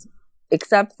moms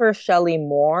except for Shelley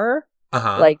Moore,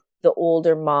 like the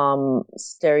older mom,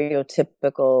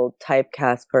 stereotypical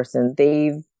typecast person,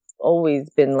 they've always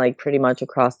been like pretty much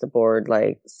across the board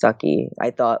like sucky.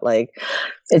 I thought like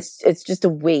it's just a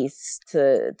waste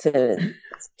to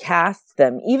cast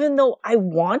them, even though I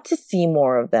want to see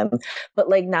more of them. But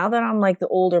like now that I'm like the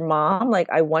older mom, like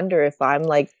I wonder if I'm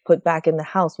like put back in the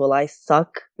house, will I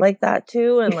suck like that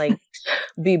too and like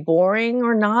be boring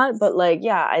or not? But like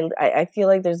I feel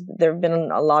like there have been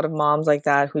a lot of moms like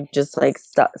that who just like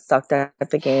sucked at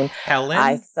the game. Helen,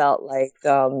 I felt like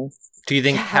do you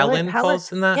think Helen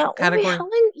falls in that category?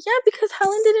 Because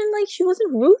Helen she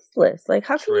wasn't ruthless. Like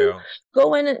how can you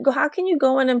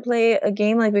go in and play a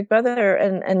game like Big Brother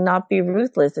and not be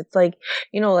ruthless? It's like,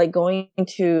 like going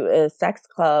to a sex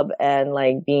club and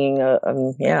like being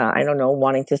I don't know,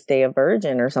 wanting to stay a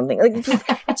virgin or something. Like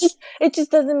it just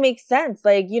doesn't make sense.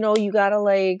 Like, you gotta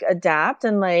like adapt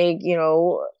and like,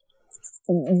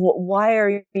 why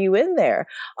are you in there?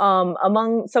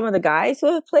 Among some of the guys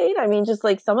who have played, I mean, just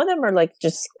like some of them are like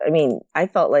I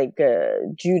felt like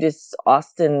Judas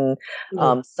Austin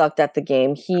sucked at the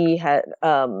game. He had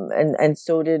and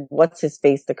so did what's his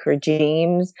face, the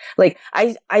James. Like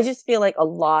I just feel like a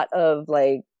lot of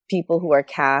like people who are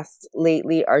cast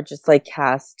lately are just like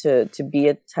cast to be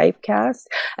a typecast,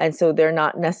 and so they're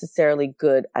not necessarily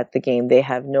good at the game. They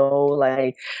have no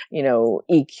like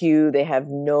EQ. They have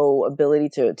no ability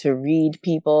to read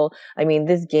people. I mean,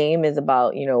 this game is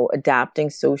about adapting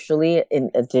socially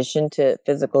in addition to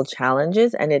physical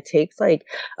challenges, and it takes like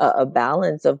a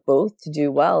balance of both to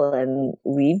do well. And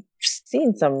we've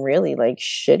seen some really like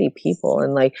shitty people,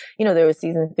 and like there was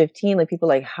season 15, like people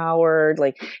like Howard,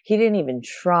 like he didn't even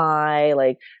try,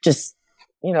 like just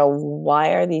why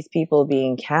are these people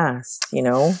being cast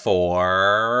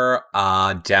for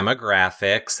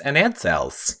demographics and ad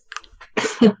sales?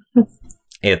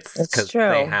 It's because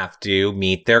they have to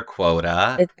meet their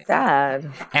quota. It's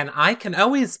sad. And I can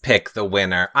always pick the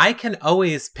winner. I can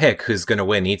always pick who's going to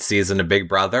win each season of Big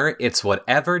Brother. It's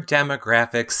whatever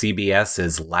demographic CBS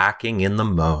is lacking in the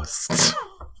most.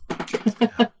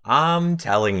 I'm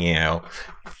telling you.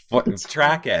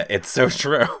 Track it. It's so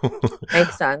true.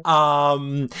 Makes sense.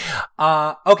 Okay.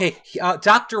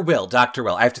 Dr. Will.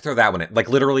 I have to throw that one in. Like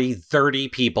literally 30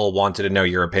 people wanted to know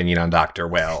your opinion on Dr.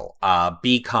 Will.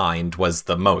 Be Kind was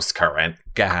the most current.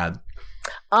 Go ahead.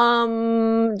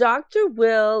 Dr.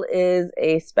 Will is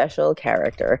a special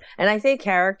character, and I say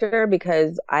character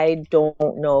because I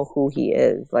don't know who he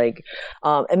is. Like,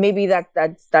 and maybe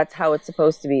that's how it's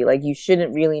supposed to be. Like, you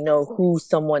shouldn't really know who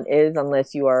someone is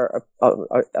unless you are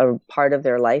a part of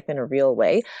their life in a real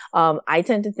way. I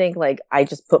tend to think like I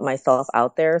just put myself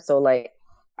out there, so like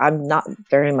I'm not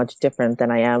very much different than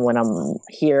I am when I'm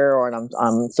here or when I'm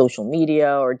on social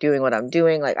media or doing what I'm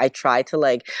doing. Like I try to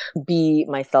like be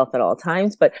myself at all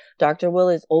times, but Dr. Will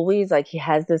is always like, he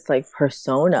has this like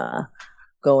persona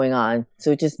going on. So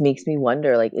it just makes me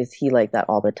wonder, like, is he like that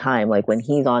all the time? Like when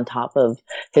he's on top of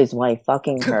his wife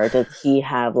fucking her, does he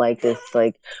have like this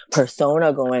like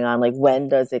persona going on? Like when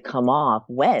does it come off?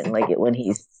 When? Like when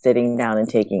he's sitting down and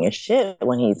taking a shit,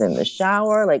 when he's in the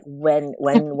shower, like when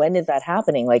is that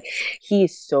happening? Like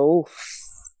he's so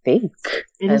fake.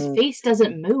 And his face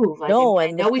doesn't move. Like, no,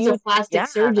 I know he's a plastic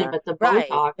surgeon, but the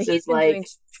Botox is like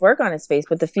twerk on his face,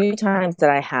 but the few times that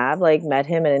I have like met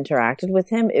him and interacted with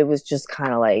him, it was just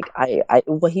kind of like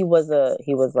he was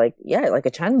like like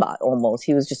a chatbot almost.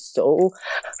 He was just so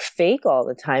fake all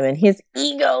the time, and his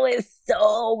ego is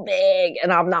so big.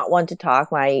 And I'm not one to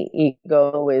talk. My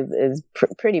ego is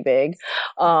pretty big,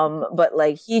 but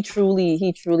like he truly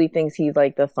thinks he's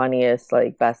like the funniest,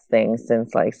 like best thing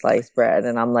since like sliced bread.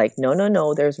 And I'm like,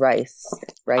 no, there's rice.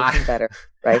 Rice is better.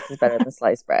 Rice is better than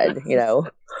sliced bread, you know.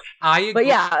 I agree. But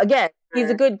yeah, again, he's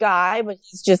a good guy, but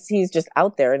he's just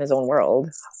out there in his own world.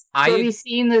 So have you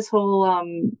seen this whole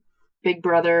Big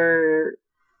Brother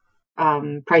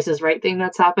Price is Right thing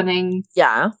that's happening?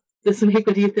 Yeah. What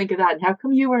do you think of that? And how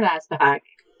come you weren't asked back?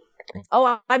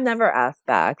 Oh, I've never asked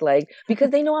back, like,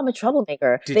 because they know I'm a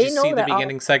troublemaker. Did they you know see the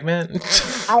beginning segment?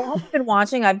 I haven't been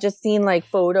watching. I've just seen like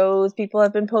photos people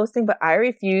have been posting, but I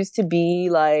refuse to be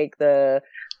like the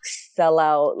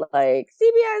sellout, like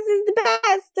CBS is the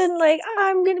best and like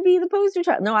I'm gonna be the poster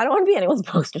child. No, I don't want to be anyone's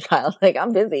poster child. Like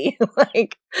I'm busy.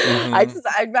 Like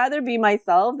I'd rather be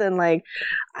myself than like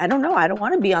I don't know. I don't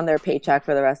want to be on their paycheck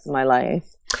for the rest of my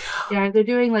life. Yeah, they're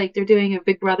doing a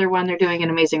Big Brother one, they're doing an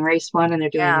Amazing Race one, and they're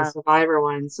doing a Survivor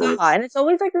one. So and it's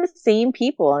always like the same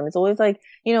people, and it's always like,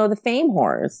 you know, the fame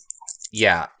whores.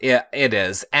 Yeah, it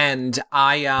is. And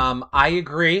I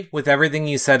agree with everything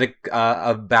you said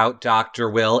about Dr.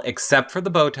 Will, except for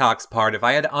the Botox part. If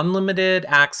I had unlimited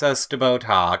access to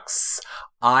Botox,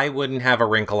 I wouldn't have a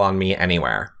wrinkle on me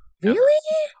anywhere. Really?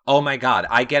 Oh my God,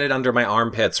 I get it under my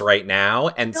armpits right now,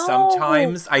 and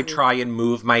sometimes I try and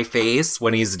move my face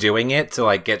when he's doing it to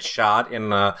like get shot in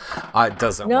the it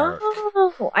doesn't work.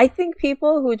 No, I think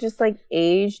people who just like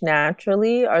age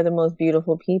naturally are the most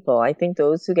beautiful people. I think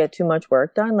those who get too much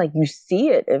work done, like you see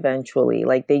it eventually,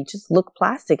 like they just look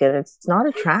plastic and it's not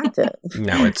attractive.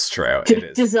 No, it's true. It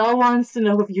is. Giselle wants to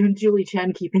know if you and Julie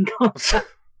Chen keep in contact.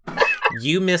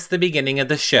 You missed the beginning of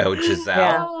the show, Giselle.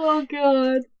 Yeah. Oh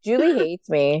God, Julie hates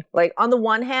me. Like on the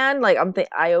one hand, like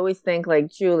I always think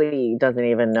like Julie doesn't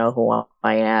even know who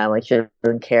I am. Like she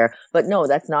doesn't care. But no,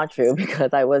 that's not true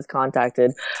because I was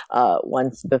contacted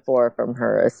once before from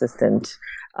her assistant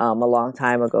a long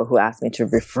time ago who asked me to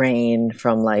refrain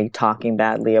from like talking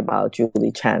badly about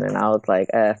Julie Chen, and I was like,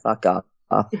 fuck off.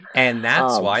 And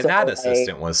that's why that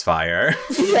assistant was fired.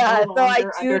 Yeah, so I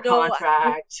do know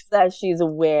contract. that she's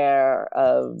aware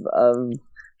of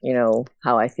you know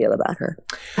how I feel about her.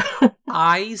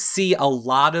 I see a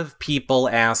lot of people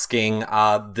asking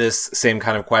this same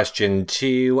kind of question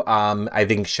too. I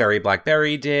think Sherry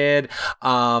Blackberry did.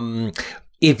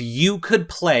 If you could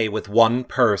play with one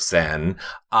person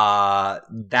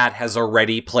that has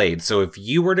already played, so if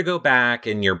you were to go back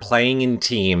and you're playing in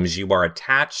teams, you are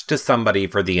attached to somebody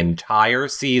for the entire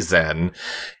season,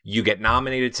 you get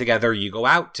nominated together, you go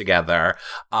out together,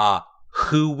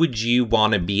 who would you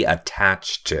want to be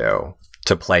attached to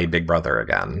play Big Brother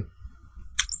again?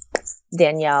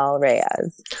 Danielle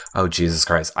Reyes. Oh, Jesus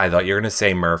Christ. I thought you were going to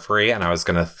say Murphy, and I was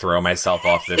going to throw myself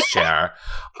off this chair.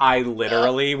 I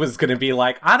literally was going to be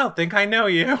like, I don't think I know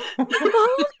you. No,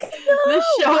 this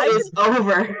show is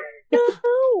over.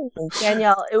 No.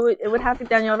 Danielle, it would have to be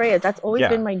Danielle Reyes. That's always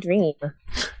been my dream.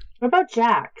 What about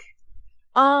Jack?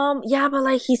 Yeah, but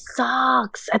like he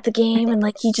sucks at the game, and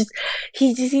like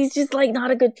he's just like not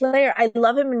a good player. I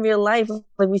love him in real life.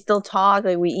 Like we still talk,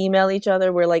 like we email each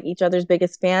other. We're like each other's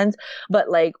biggest fans. But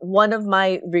like one of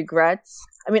my regrets,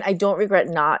 I mean, I don't regret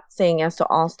not saying yes to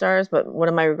All Stars, but one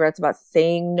of my regrets about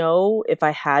saying no, if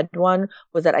I had one,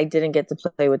 was that I didn't get to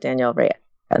play with Danielle Reyes.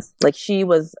 Like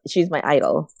she's my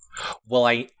idol.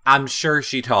 Well, I'm sure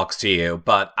she talks to you,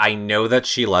 but I know that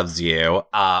she loves you.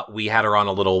 We had her on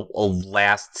a little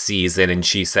last season, and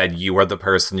she said you are the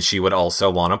person she would also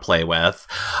want to play with.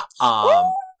 Oh my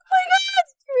God,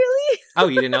 really? Oh,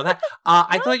 you didn't know that?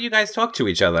 I thought you guys talked to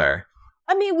each other.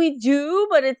 I mean, we do,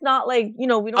 but it's not like, you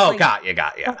know, we don't. Oh, like, got you.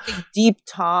 like deep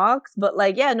talks, but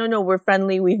like, yeah, no, we're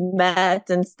friendly. We've met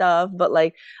and stuff. But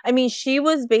like, I mean, she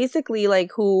was basically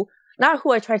like not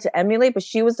who I tried to emulate, but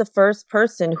she was the first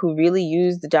person who really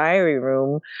used the diary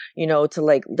room, you know,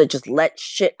 to just let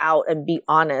shit out and be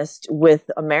honest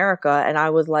with America. And I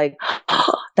was like,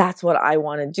 oh, that's what I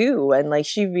want to do. And like,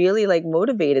 she really like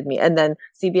motivated me. And then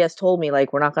CBS told me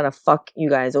like, we're not going to fuck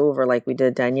you guys over like we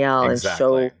did Danielle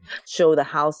exactly. and show the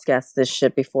house guests this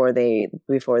shit before they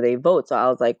vote. So I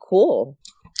was like, cool.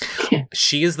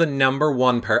 She is the number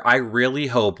one I really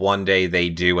hope one day they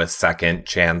do a second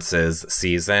chances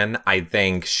season. I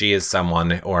think she is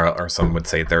someone, or some would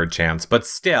say third chance, but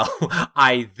still,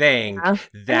 I think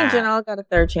that Janelle got a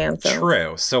third chance.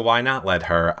 True. So why not let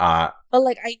her? But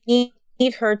like, I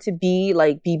need her to be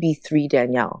like BB3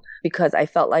 Danielle, because I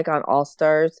felt like on All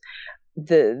Stars,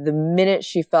 the minute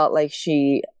she felt like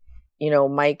she,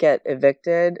 might get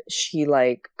evicted, she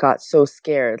like got so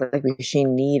scared. Like she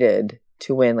needed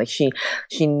to win. Like she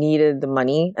needed the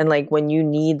money. And like when you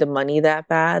need the money that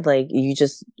bad, like you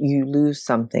lose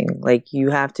something. Like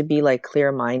you have to be like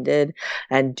clear-minded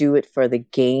and do it for the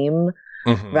game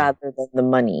rather than the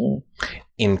money.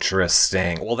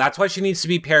 Interesting. Well, that's why she needs to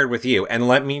be paired with you. And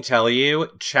let me tell you,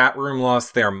 chat room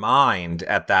lost their mind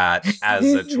at that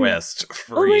as a twist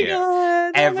for you.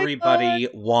 God, everybody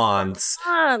wants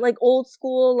like old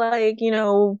school, like,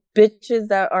 bitches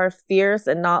that are fierce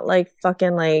and not like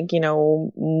fucking like,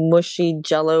 mushy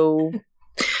jello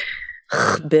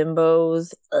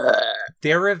bimbos. Ugh.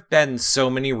 There have been so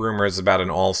many rumors about an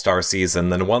all-star season.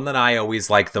 The one that I always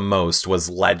liked the most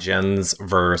was Legends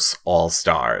versus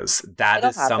All-Stars. That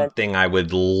is something I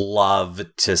would love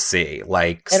to see.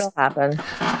 Like, it'll happen.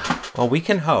 Well, we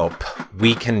can hope.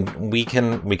 We can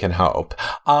hope.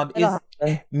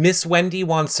 Miss Wendy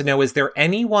wants to know, is there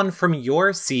anyone from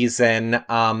your season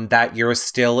that you're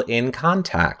still in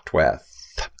contact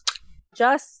with?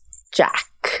 Just Jack.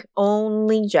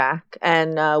 Only Jack.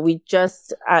 And we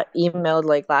just emailed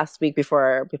like last week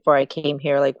before I came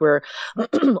here. Like we're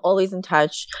always in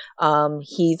touch.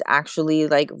 He's actually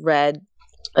like read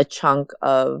a chunk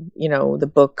of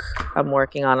the book I'm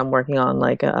working on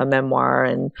like a memoir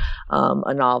and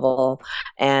a novel,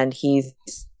 and he's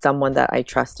someone that I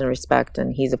trust and respect,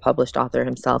 and he's a published author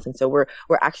himself, and so we're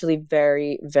actually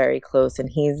very, very close, and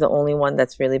he's the only one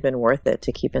that's really been worth it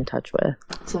to keep in touch with.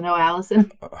 So no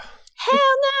Allison? Hell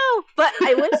no! But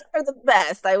I wish her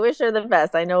the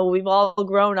best. I know we've all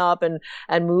grown up and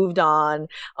moved on.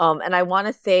 And I want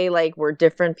to say like we're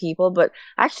different people, but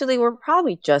actually we're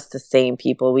probably just the same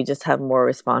people. We just have more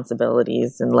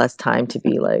responsibilities and less time to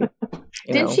be like,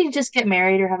 Didn't she just get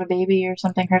married or have a baby or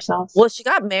something herself? Well, she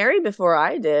got married before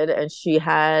I did, and she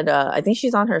had, I think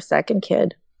she's on her second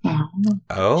kid.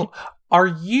 Oh, are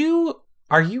you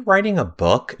writing a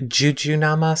book? Juju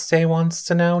Namaste wants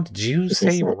to know. Did you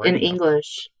say you were writing in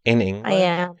English? In English? I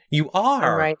am. You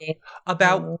are? I'm writing.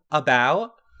 About?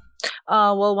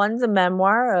 Well, one's a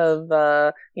memoir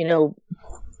of,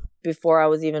 before I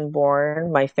was even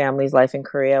born, my family's life in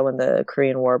Korea when the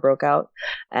Korean War broke out,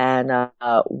 and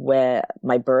where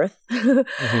my birth, and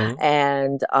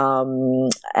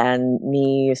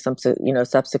me,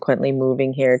 subsequently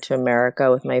moving here to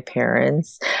America with my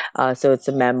parents. So it's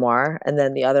a memoir, and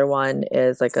then the other one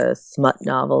is like a smut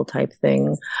novel type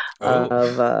thing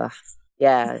of.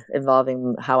 Yeah,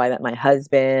 involving how I met my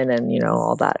husband and,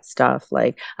 all that stuff.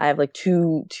 Like I have like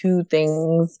two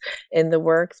things in the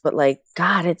works, but like,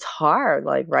 God, it's hard.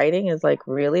 Like writing is like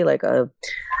really like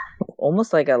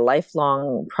almost like a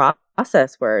lifelong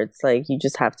process where it's like, you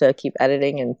just have to keep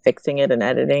editing and fixing it and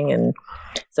editing. And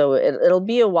so it'll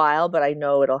be a while, but I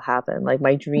know it'll happen. Like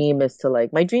my dream isn't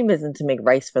to make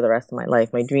rice for the rest of my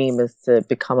life. My dream is to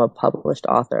become a published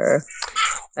author.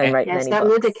 And write many that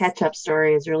books. Wood to Catch Up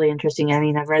story is really interesting. I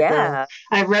mean, I've read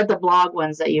the blog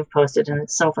ones that you've posted, and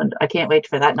it's so fun. I can't wait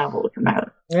for that novel to come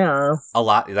out. Yeah, a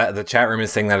lot. The chat room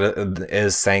is saying that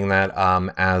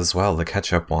as well. The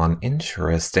Catch Up one,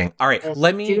 interesting. All right,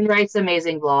 June writes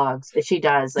amazing blogs. She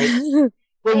does. Like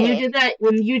when you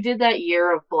did that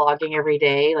year of blogging every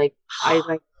day, like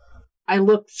I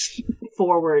looked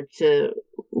forward to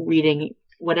reading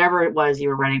whatever it was you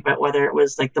were writing, but whether it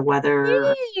was like the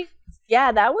weather.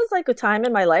 Yeah, that was like a time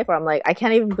in my life where I'm like, I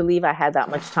can't even believe I had that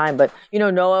much time. But,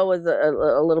 Noah was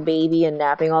a little baby and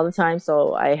napping all the time,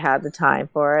 so I had the time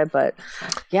for it. But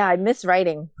yeah, I miss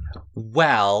writing.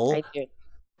 Well, I do.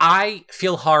 I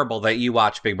feel horrible that you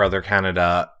watch Big Brother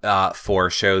Canada for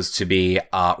shows to be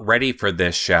ready for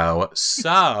this show.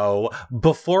 So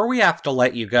before we have to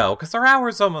let you go, because our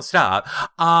hour's almost up,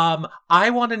 I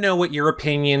want to know what your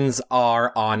opinions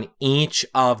are on each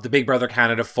of the Big Brother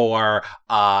Canada 4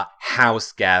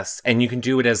 house guests, and you can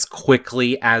do it as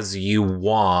quickly as you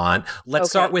want. Let's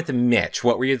start with Mitch.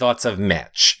 What were your thoughts of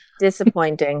Mitch?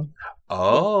 Disappointing.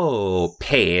 Oh,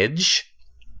 Paige.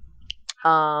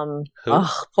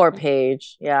 Poor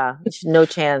Paige. Yeah, no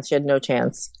chance. She had no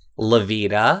chance.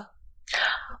 Lavita.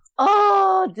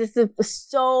 Oh, this is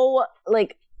so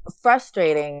like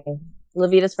frustrating.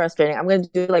 Lavita's frustrating. I'm gonna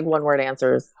do like one word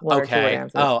answers. One or two word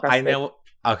answers. Oh, I know.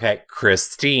 Okay,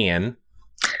 Christine.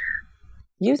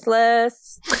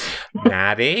 Useless.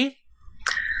 Maddie.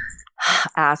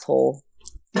 Asshole.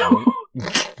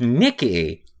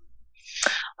 Nikki.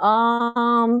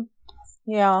 Yeah,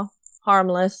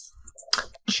 harmless.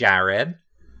 Jared.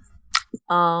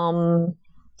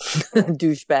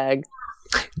 Douchebag.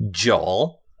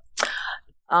 Joel.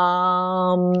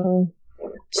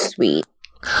 Sweet.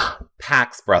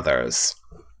 Pax Brothers.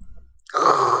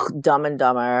 Dumb and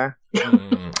Dumber.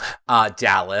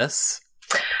 Dallas.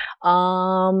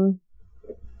 A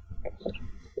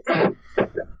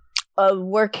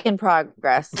work in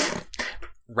progress.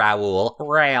 Raul.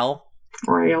 Rail.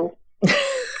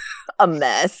 A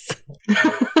mess.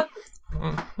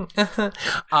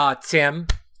 Tim.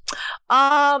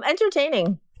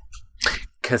 Entertaining.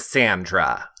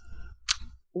 Cassandra.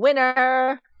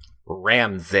 Winner.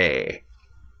 Ramsey.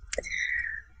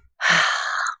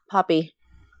 Poppy.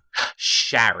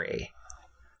 Shari.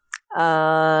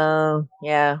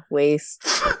 Yeah, waste.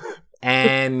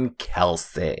 And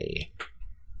Kelsey.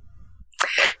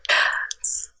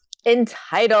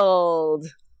 Entitled.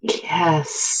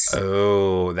 Yes.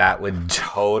 Oh, that would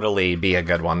totally be a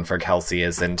good one for Kelsey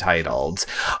is Entitled.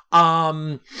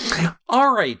 All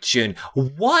right, June.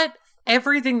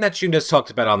 Everything that June just talked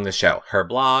about on the show, her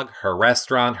blog, her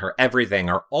restaurant, her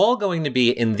everything, are all going to be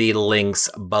in the links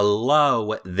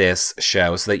below this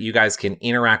show so that you guys can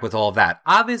interact with all of that.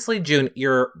 Obviously, June,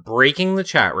 you're breaking the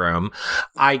chat room.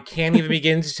 I can't even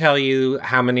begin to tell you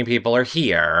how many people are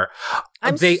here.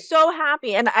 I'm so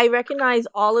happy. And I recognize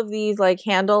all of these like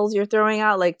handles you're throwing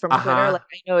out, like from Twitter. Like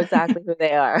I know exactly who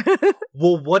they are.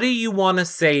 Well, what do you want to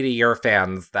say to your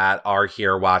fans that are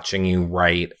here watching you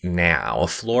right now? The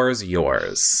floor is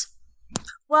yours.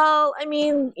 Well, I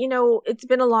mean, it's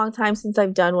been a long time since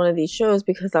I've done one of these shows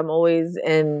because I'm always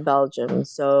in Belgium.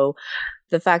 So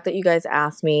the fact that you guys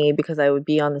asked me because I would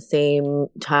be on the same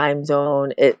time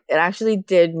zone, it actually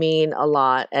did mean a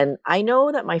lot. And I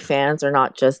know that my fans are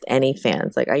not just any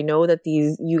fans. Like, I know that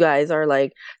you guys are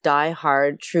like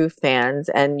die-hard true fans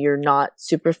and you're not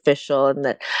superficial, and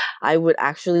that I would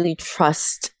actually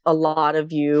trust a lot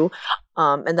of you.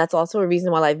 And that's also a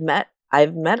reason why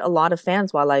I've met a lot of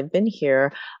fans while I've been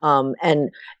here. And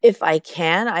if I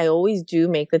can, I always do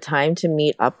make the time to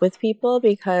meet up with people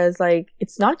because like,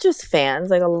 it's not just fans.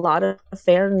 Like a lot of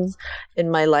fans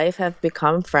in my life have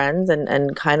become friends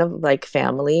and kind of like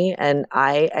family. And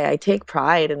I take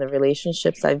pride in the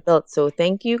relationships I've built. So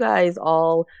thank you guys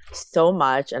all so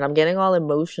much. And I'm getting all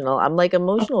emotional. I'm like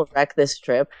emotional wreck this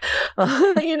trip,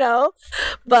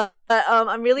 but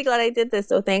I'm really glad I did this.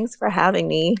 So thanks for having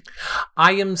me.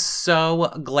 I am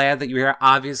so glad that you're here.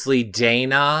 Obviously,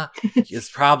 Dana is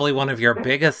probably one of your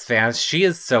biggest fans. She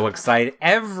is so excited.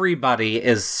 Everybody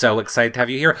is so excited to have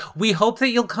you here. We hope that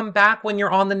you'll come back when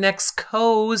you're on the next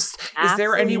coast.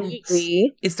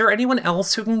 Absolutely. Is there anyone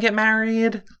else who can get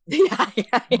married? Yeah.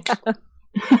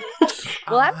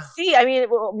 We'll have to see. I mean,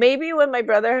 maybe when my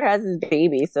brother has his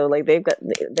baby. So like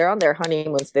they're on their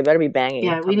honeymoon, so they better be banging.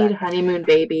 Yeah, we need a honeymoon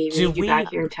baby. We need you back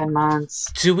here in 10 months.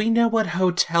 Do we know what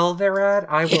hotel they're at?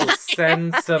 I will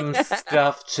send some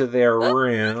stuff to their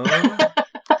room.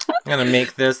 I'm gonna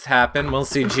make this happen. We'll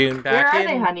see June back Where are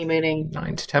they honeymooning?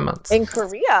 9 to 10 months. In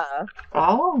Korea.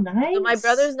 Oh, nice. So my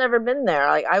brother's never been there.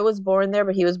 Like I was born there,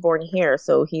 but he was born here.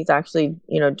 So he's actually,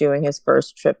 doing his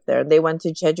first trip there. They went to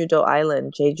Jeju-do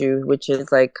Island, Jeju, which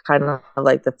is like kind of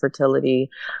like the fertility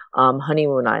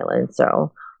honeymoon island.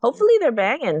 So hopefully they're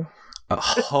banging.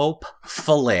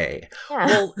 Hopefully. Yeah.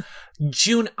 Well,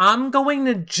 June, I'm going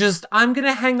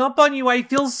to hang up on you. I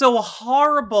feel so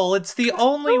horrible. It's the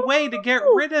only way to get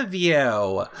rid of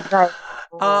you. Right.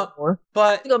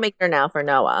 But go make dinner now for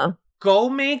Noah. Go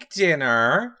make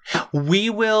dinner. We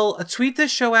will tweet the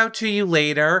show out to you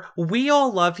later. We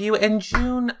all love you. And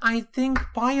June, I think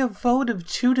by a vote of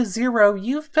 2-0,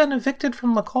 you've been evicted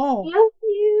from the call. Love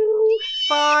you.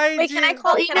 Bye. Wait, can I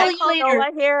call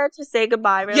Noah here to say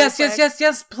goodbye? Really yes, quick?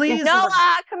 yes, please.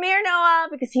 Noah, come here, Noah,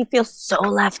 because he feels so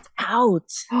left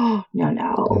out. Oh,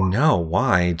 no. No,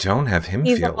 why? Don't have him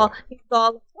He's feel. all,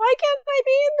 why can't I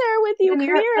be in there with you? Come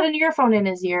here. Put an earphone in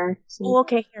his ear. Oh,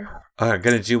 okay, here. I'm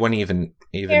gonna do one even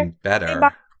better. Say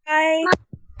bye.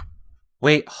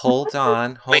 Wait, hold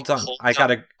on. I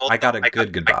got a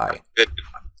good goodbye.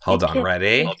 Hold on,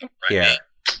 ready? Here.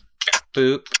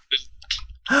 Boop.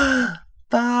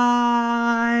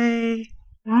 Bye.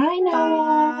 Bye,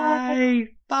 Noah.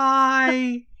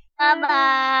 Bye.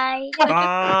 Bye-bye.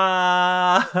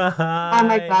 Bye. Oh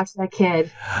my gosh, that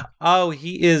kid. Oh,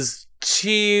 he is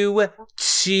too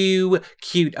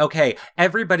cute. Okay,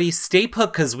 everybody stay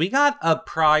put because we got a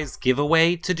prize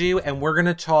giveaway to do and we're going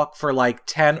to talk for like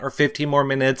 10 or 15 more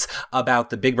minutes about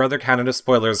the Big Brother Canada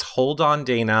spoilers. Hold on,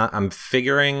 Dana. I'm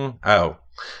figuring...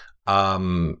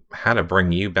 how to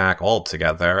bring you back all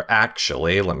together.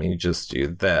 Actually, let me just do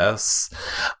this.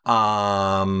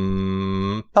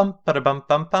 Bum, ba-da-bum,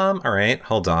 bum, bum. All right,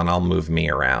 hold on. I'll move me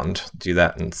around. Do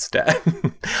that instead.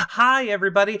 Hi,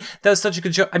 everybody. That was such a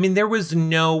good show. I mean, there was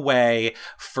no way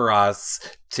for us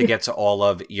to get to all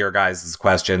of your guys'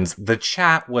 questions. The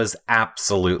chat was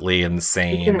absolutely We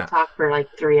insane. could have talked for like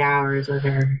 3 hours with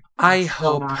her. I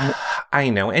Still hope. not. I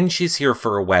know. And she's here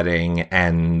for a wedding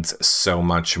and so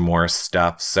much more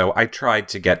stuff. So I tried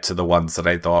to get to the ones that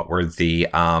I thought were the,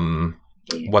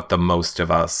 what the most of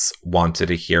us wanted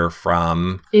to hear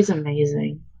from. She's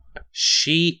amazing.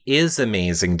 She is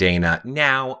amazing, Dana.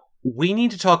 Now, we need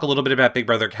to talk a little bit about Big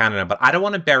Brother Canada, but I don't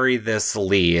want to bury this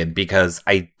lead because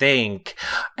I think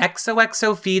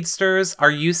XOXO Feedsters,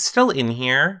 are you still in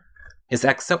here? Is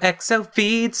XOXO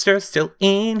Feedster still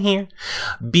in here?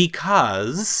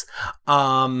 Because,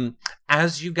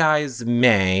 as you guys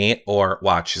may, or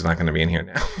watch, she's not going to be in here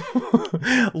now.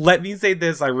 Let me say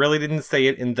this. I really didn't say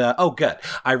it in the, good.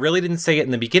 I really didn't say it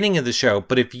in the beginning of the show,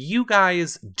 but if you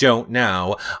guys don't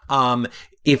know,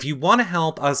 if you want to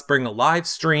help us bring a live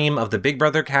stream of the Big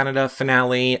Brother Canada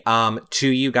finale to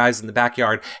you guys in the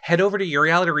backyard, head over to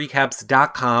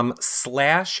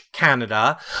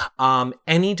yourrealityrecaps.com/Canada.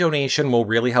 Any donation will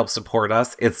really help support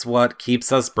us. It's what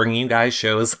keeps us bringing you guys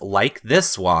shows like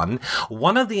this one.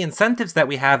 One of the incentives that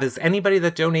we have is anybody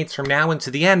that donates from now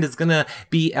until the end is going to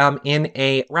be in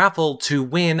a raffle to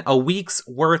win a week's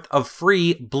worth of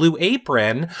free Blue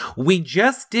Apron. We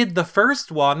just did the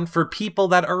first one for people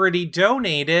that already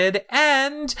donated.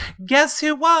 And guess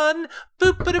who won?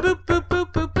 Boop, boop, boop, boop,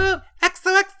 boop, boop, boop.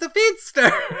 XOXO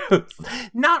Feedsters.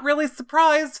 Not really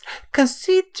surprised because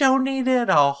she donated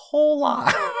a whole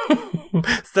lot.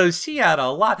 So she had a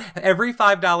lot. Every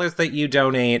 $5 that you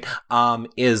donate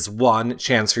is one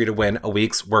chance for you to win a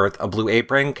week's worth of Blue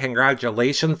Apron.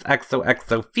 Congratulations,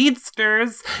 XOXO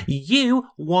Feedsters. You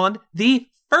won the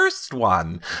first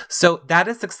one. So that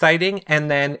is exciting.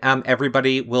 And then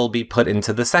everybody will be put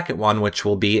into the second one, which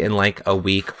will be in like a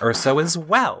week or so as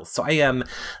well. So I am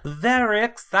very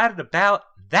excited about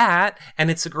that. And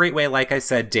it's a great way. Like I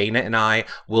said, Dana and I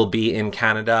will be in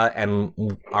Canada,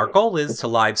 and our goal is to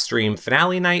live stream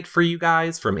finale night for you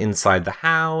guys from inside the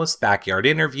house, backyard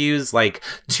interviews, like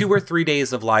 2 or 3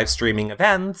 days of live streaming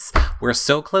events. We're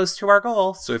so close to our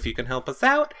goal. So if you can help us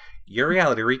out,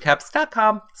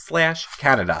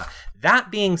 yourrealityrecaps.com/Canada. That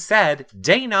being said,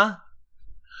 Dana,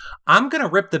 I'm going to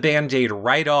rip the Band-Aid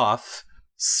right off.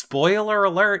 Spoiler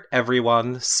alert,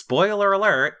 everyone. Spoiler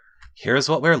alert. Here's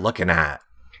what we're looking at.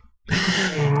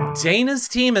 Dana's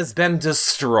team has been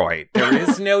destroyed. There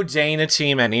is no Dana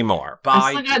team anymore.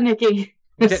 I still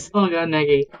got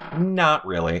Nikki. Not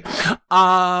really.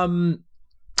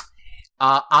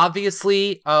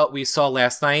 Obviously, we saw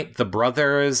last night the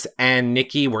brothers and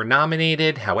Nikki were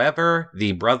nominated. However,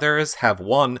 the brothers have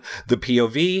won the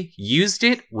POV, used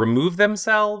it, removed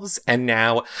themselves, and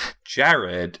now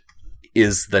Jared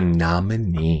is the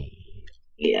nominee.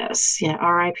 Yes, yeah.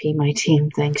 R.I.P. my team.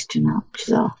 Thanks,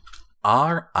 Giselle.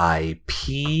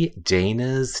 R.I.P.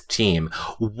 Dana's team.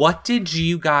 What did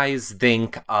you guys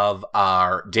think of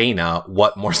our Dana?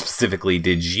 What more specifically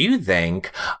did you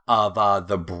think of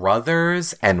the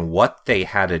brothers and what they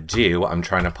had to do? I'm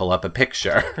trying to pull up a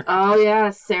picture. Oh, yeah.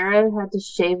 Sarah had to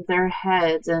shave their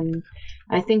heads, and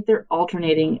I think they're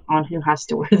alternating on who has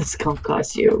to wear the skunk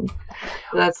costume.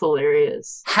 That's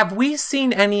hilarious. Have we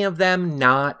seen any of them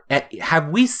not? Have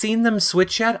we seen them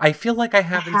switch yet? I feel like I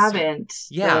haven't.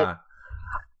 Yeah.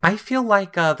 I feel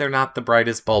like they're not the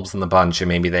brightest bulbs in the bunch, and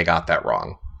maybe they got that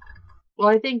wrong. Well,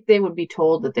 I think they would be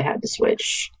told that they had to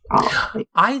switch.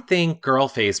 I think Girl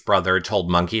Face Brother told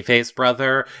Monkey Face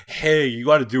Brother, hey, you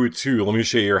got to do it too. Let me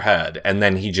shave your head. And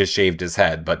then he just shaved his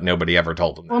head, but nobody ever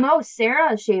told him that. Well, no,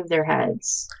 Sarah shaved their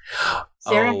heads.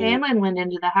 Sarah Hanlon went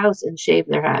into the house and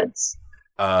shaved their heads.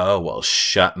 Oh, well,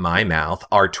 shut my mouth.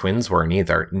 Our twins weren't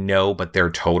either. No, but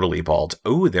they're totally bald.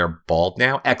 Oh, they're bald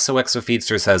now? XOXO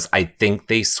Feedster says, I think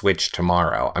they switch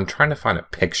tomorrow. I'm trying to find a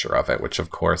picture of it, which of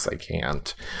course I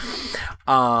can't.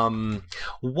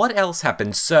 What else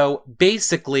happened? So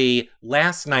basically,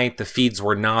 last night the feeds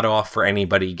were not off for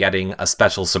anybody getting a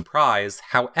special surprise.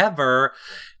 However,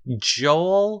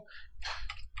 Joel...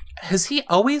 Has he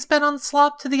always been on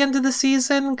slop to the end of the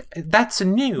season? That's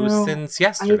new since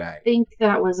yesterday. I think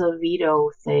that was a veto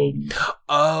thing.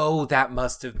 Oh, that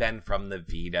must have been from the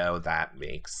veto. That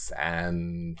makes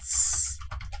sense.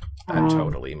 That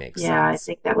totally makes sense. Yeah, I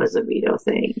think that was a veto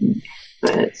thing.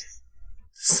 But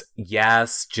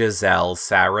yes, Giselle,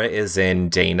 Sarah is in.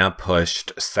 Dana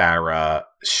pushed. Sarah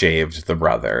shaved the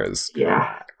brothers.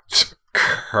 Yeah.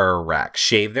 Correct.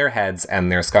 Shave their heads and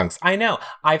their skunks. I know.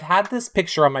 I've had this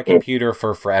picture on my computer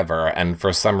for forever, and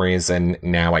for some reason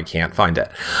now I can't find it.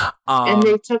 And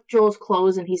they took Joel's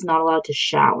clothes, and he's not allowed to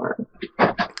shower.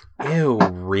 Ew,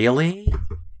 really?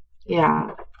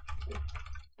 Yeah.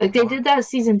 Like they did that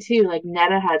season 2. Like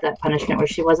Netta had that punishment where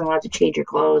she wasn't allowed to change her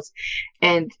clothes,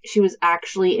 and she was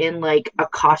actually in like a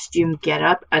costume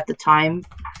getup at the time,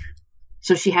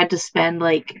 so she had to spend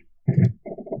like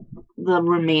the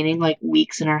remaining like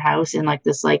weeks in her house in like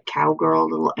this like cowgirl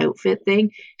little outfit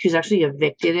thing. She was actually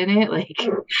evicted in it. Like,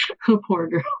 poor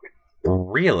girl.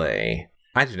 Really?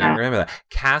 I do not remember that.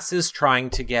 Cass is trying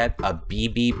to get a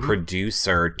BB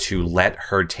producer to let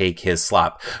her take his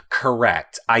slop.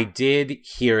 Correct. I did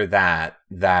hear that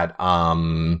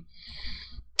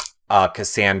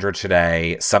Cassandra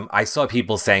today. I saw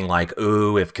people saying like,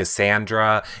 "Ooh, if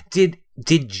Cassandra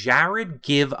did Jared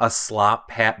give a slop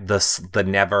the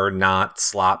never not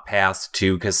slop pass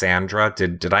to Cassandra?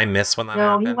 Did I miss when that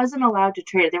happened? No, he wasn't allowed to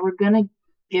trade it. They were gonna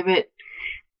give it.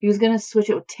 He was gonna switch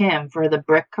it with Tim for the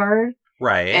brick card.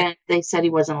 Right. And they said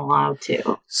he wasn't allowed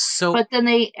to. So, but then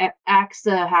they axed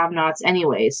the have-nots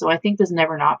anyway. So I think this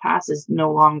never not pass is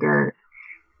no longer,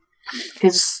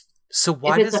 because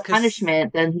why if it's a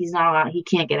punishment, then he's not allowed. He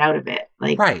can't get out of it.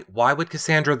 Like, right? Why would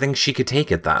Cassandra think she could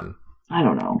take it then? I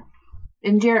don't know.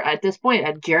 And Jared, at this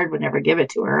point, Jared would never give it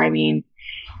to her. I mean,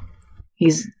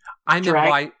 he's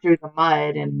dragged through the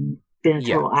mud and been a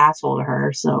total asshole to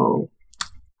her. So.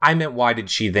 I meant, why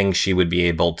did she think she would be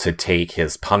able to take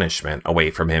his punishment away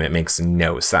from him? It makes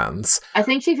no sense. I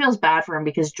think she feels bad for him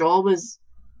because Joel was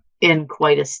in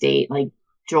quite a state. Like,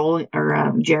 Joel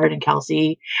or Jared and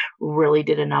Kelsey really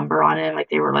did a number on him. Like,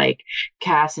 they were like,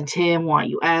 Cass and Tim want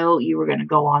you out. You were going to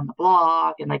go on the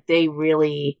block. And, like, they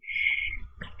really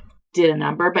did a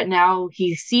number. But now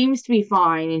he seems to be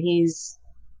fine and he's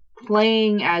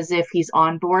playing as if he's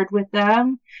on board with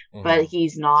them. But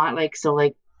he's not. Like, so,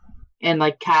 like, and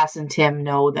like Cass and Tim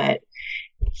know that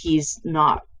he's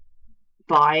not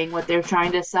buying what they're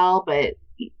trying to sell, but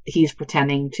he's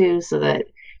pretending to, so that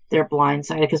they're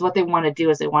blindsided. Because what they want to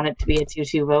do is they want it to be a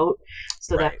 2-2 vote,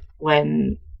 so that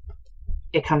when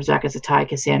it comes back as a tie,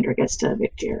 Cassandra gets to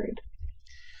evict Jared.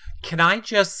 Can I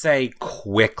just say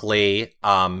quickly,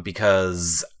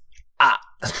 because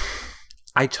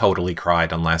I totally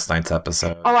cried on last night's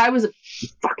episode. Oh, I was a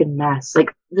fucking mess. Like,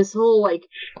 this whole, like,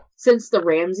 since the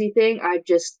Ramsey thing, I've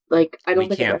just, like, I don't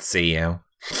think we can't see you. I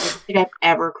don't think I've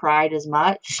ever cried as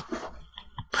much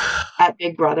at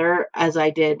Big Brother as I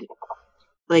did,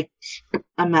 like,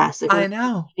 a mess. Like, I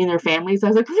know. In their families, I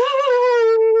was like,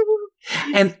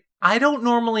 and I don't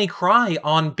normally cry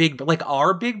on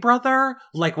our Big Brother,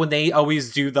 like when they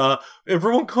always do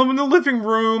everyone come in the living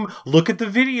room, look at the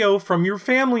video from your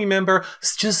family member.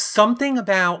 It's just something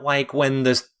about like when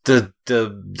the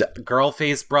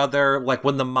girl-faced brother, like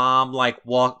when the mom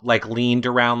leaned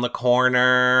around the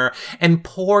corner, and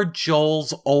poor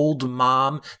Joel's old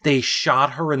mom, they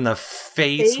shot her in the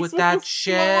face with that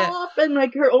shit. And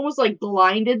like her almost like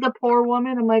blinded the poor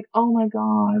woman. I'm like, oh my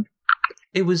God.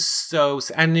 It was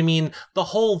and I mean, the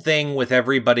whole thing with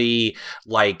everybody,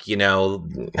 like, you know,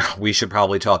 we should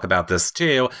probably talk about this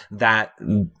too, that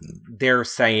they're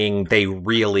saying they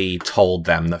really told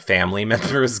them, the family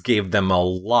members gave them a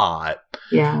lot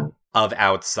of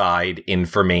outside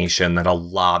information that a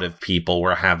lot of people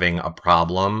were having a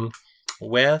problem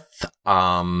with.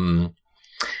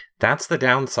 That's the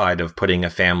downside of putting a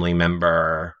family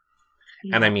member.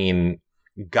 Yeah. And I mean,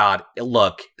 God,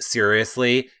 look,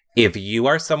 seriously, if you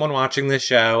are someone watching this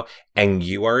show and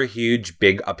you are a huge,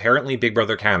 apparently Big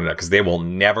Brother Canada, because they will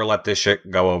never let this shit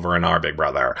go over in our Big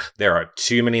Brother. There are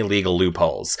too many legal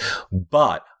loopholes.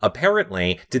 But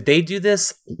apparently, did they do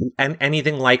this and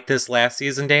anything like this last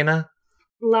season, Dana?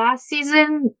 Last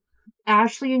season,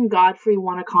 Ashley and Godfrey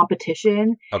won a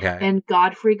competition. Okay. And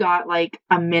Godfrey got like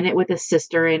a minute with his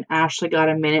sister and Ashley got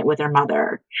a minute with her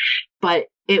mother. But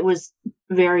it was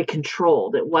very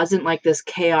controlled. It wasn't like this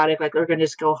chaotic, like we're going to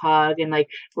just go hug and like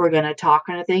we're going to talk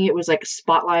kind of thing. It was like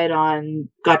spotlight on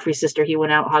Godfrey's sister. He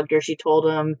went out, hugged her. She told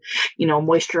him, you know,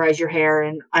 moisturize your hair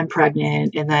and I'm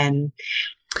pregnant. And then,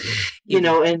 you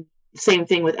know, and same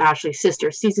thing with Ashley's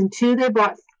sister. Season 2, they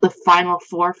brought the final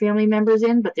 4 family members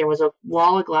in, but there was a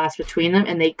wall of glass between them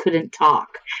and they couldn't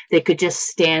talk. They could just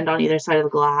stand on either side of the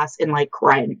glass and like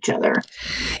cry at each other.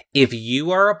 If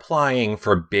you are applying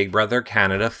for Big Brother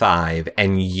Canada 5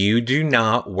 and you do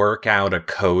not work out a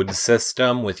code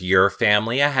system with your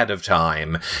family ahead of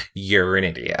time, you're an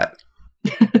idiot.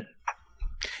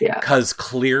 Yeah. Because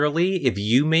clearly, if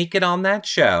you make it on that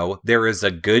show, there is a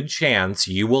good chance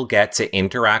you will get to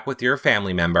interact with your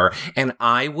family member. And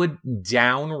I would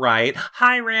downright,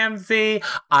 hi, Ramsey.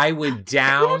 I would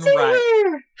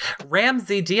downright,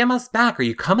 Ramsey, DM us back. Are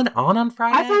you coming on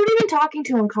Friday? I've already been talking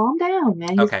to him. Calm down,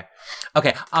 man. Okay.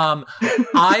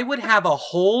 I would have a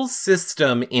whole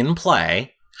system in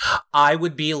play I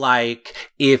would be like,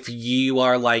 if you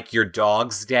are like, your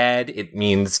dog's dead, it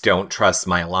means don't trust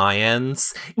my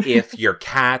lions. If your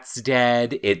cat's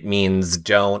dead, it means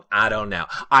don't, I don't know.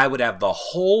 I would have the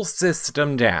whole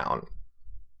system down.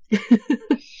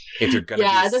 If you're gonna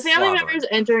yeah, be the family slobbering. members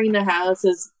entering the house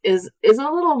is a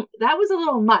little, that was a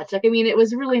little much. Like, I mean, it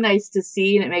was really nice to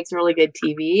see and it makes really good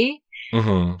TV.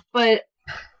 Mm-hmm. But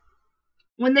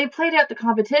when they played out the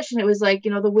competition, it was like,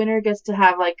 the winner gets to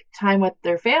have like time with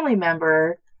their family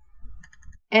member.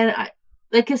 And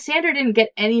Cassandra didn't get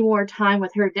any more time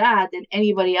with her dad than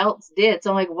anybody else did.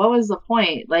 So I'm like, what was the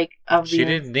point? She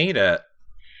didn't need it.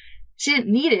 She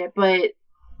didn't need it, but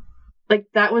like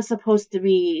that was supposed to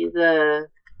be the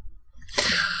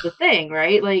thing,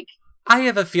 right? Like, I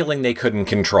have a feeling they couldn't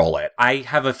control it. I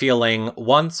have a feeling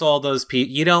once all those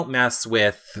people, you don't mess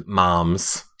with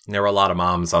moms. There were a lot of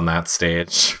moms on that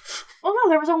stage. well, no,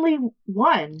 there was only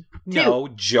one. No,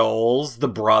 Joel's, the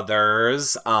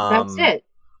brothers. That's it.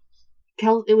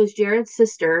 It was Jared's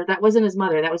sister. That wasn't his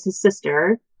mother. That was his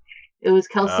sister. It was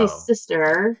Kelsey's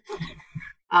sister.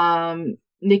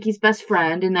 Nikki's best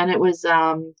friend, and then it was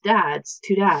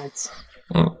two dads.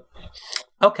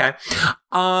 Okay.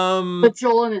 But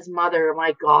Joel and his mother,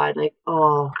 my God, like,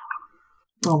 oh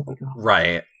my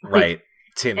God. Right.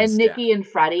 Tim's and Nikki dad. and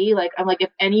Freddie, like, I'm like,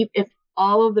 if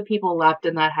all of the people left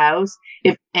in that house,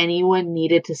 if anyone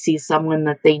needed to see someone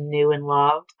that they knew and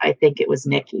loved, I think it was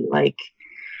Nikki. Like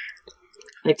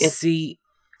See,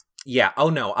 yeah. Oh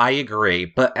no, I agree.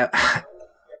 But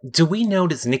do we know?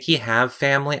 Does Nikki have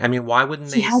family? I mean, why wouldn't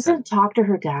they? She hasn't talked to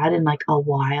her dad in like a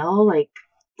while. Like,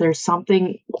 there's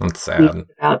something That's sad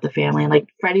about the family. And like,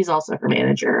 Freddie's also her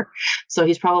manager, so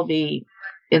he's probably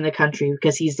in the country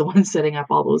because he's the one setting up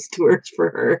all those tours for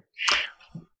her.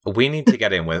 We need to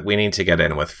get in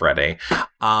with Freddie.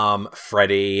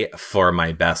 Freddie for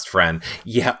my best friend.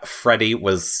 Yeah, Freddie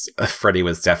was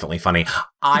definitely funny.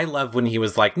 I love when he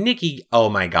was like, Nikki, oh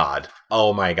my God.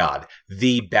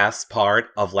 The best part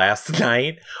of last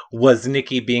night was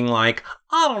Nikki being like,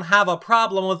 I don't have a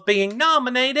problem with being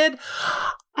nominated.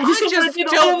 I just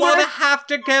don't want to have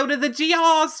to go to the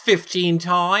GRs 15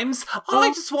 times. I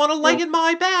just want to lay in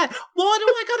my bed. Why do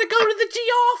I got to go to the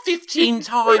GR 15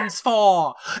 times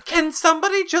for? Can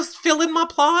somebody just fill in my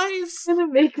place? I'm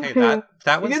gonna make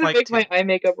that was like my eye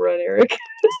makeup run, Eric.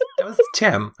 That was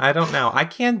Tim. I don't know. I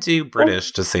can't do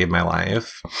British to save my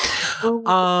life.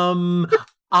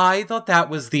 I thought that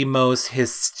was the most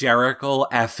hysterical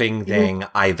effing thing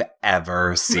I've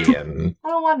ever seen. I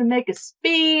don't want to make a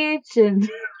speech and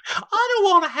I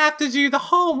don't want to have to do the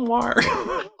homework.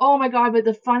 Oh my God, but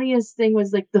the funniest thing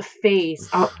was like the face.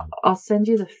 I'll send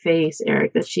you the face,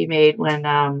 Eric, that she made when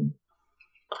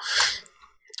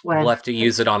we'll have to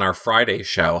use it on our Friday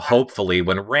show, hopefully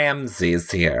when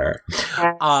Ramsey's here.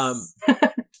 Yes.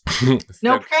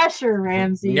 No pressure,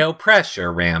 Ramsey. No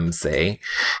pressure, Ramsey.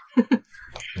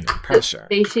 No pressure.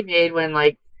 The face she made when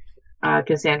like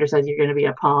Cassandra says you're going to be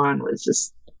a pawn was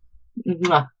just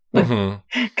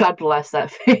God bless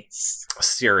that face.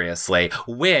 Seriously.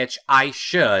 Which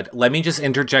let me just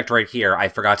interject right here. I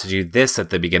forgot to do this at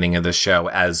the beginning of the show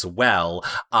as well.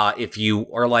 If you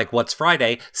are like, what's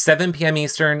Friday? 7 p.m.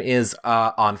 Eastern is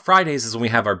on Fridays is when we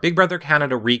have our Big Brother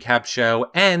Canada recap show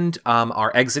and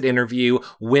our exit interview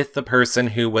with the person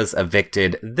who was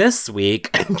evicted this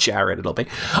week. Jared, it'll be.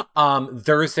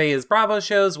 Thursday is Bravo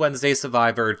shows, Wednesday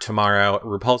Survivor, tomorrow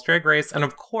RuPaul's Drag Race, and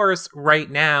of course, right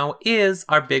now is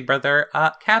our Big Brother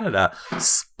Canada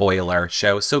spoiler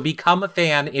show. So become a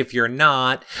fan if you're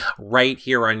not, right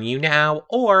here on You Now,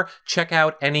 or check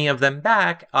out any of them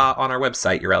back on our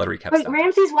website, YourRecaps. Wait,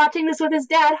 Ramsey's watching this with his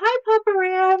dad. Hi, Papa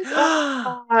Rams.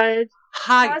 Oh, God.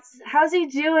 Hi. How's he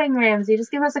doing, Ramsey?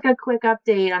 Just give us like a quick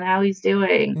update on how he's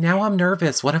doing. Now I'm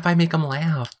nervous. What if I make him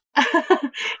laugh?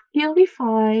 He'll be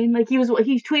fine. Like he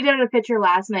tweeted out a picture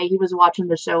last night. He was watching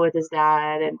the show with his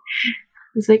dad, and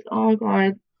he's like, "Oh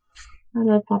God, I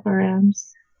love Papa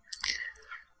Rams."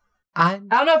 I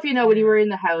don't know if you know, when you were in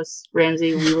the house,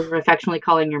 Ramsey, we were affectionately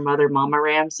calling your mother Mama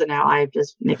Rams, so now I've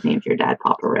just nicknamed your dad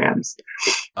Papa Rams.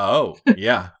 Oh,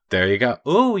 yeah. There you go.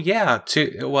 Oh, yeah.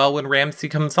 Well, when Ramsey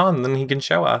comes on, then he can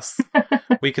show us.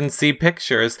 We can see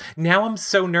pictures. Now I'm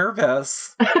so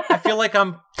nervous. I feel like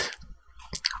I'm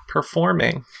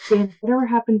performing. Dan, whatever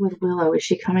happened with Willow? Is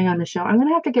she coming on the show? I'm going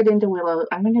to have to get into Willow.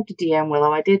 I'm going to have to DM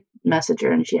Willow. I did message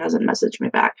her, and she hasn't messaged me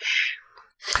back.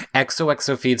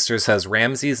 XOXO Feedster says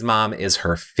Ramsey's mom is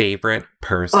her favorite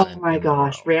person. Oh my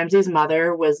gosh. Ramsey's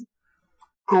mother was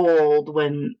gold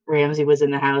when Ramsey was in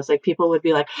the house. Like, people would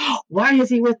be like, why is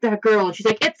he with that girl? And she's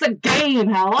like, it's a game.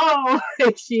 Hello.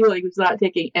 And she like was not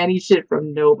taking any shit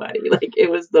from nobody. Like, it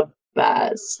was the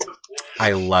best.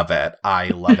 I love it. I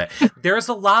love it. There's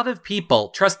a lot of people,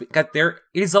 trust me, there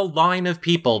is a line of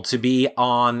people to be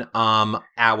on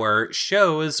our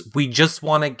shows. We just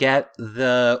want to get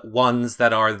the ones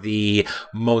that are the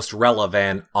most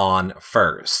relevant on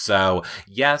first. So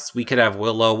yes, we could have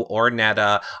Willow or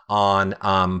Netta on,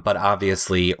 but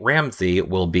obviously Ramsey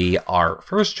will be our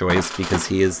first choice because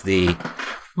he is the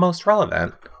most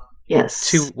relevant. Yes.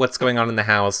 To what's going on in the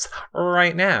house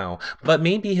right now. But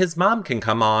maybe his mom can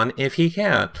come on if he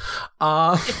can't.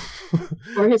 Or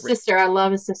his sister. I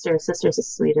love his sister. His sister's the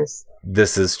sweetest.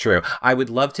 This is true. I would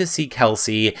love to see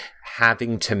Kelsey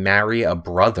having to marry a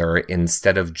brother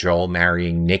instead of Joel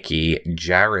marrying Nikki.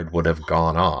 Jared would have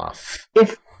gone off.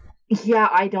 Yeah,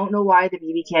 I don't know why the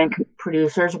BBCAN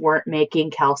producers weren't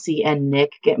making Kelsey and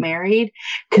Nick get married,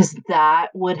 because that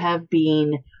would have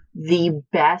been the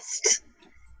best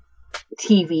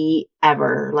TV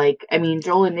ever. Like, I mean,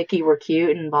 Joel and Nikki were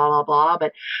cute and blah blah blah,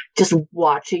 but just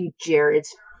watching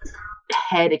Jared's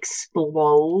head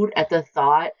explode at the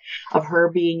thought of her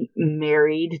being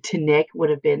married to Nick would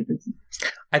have been...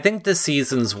 I think the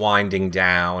season's winding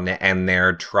down and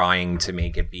they're trying to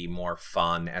make it be more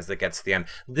fun as it gets to the end.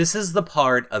 This is the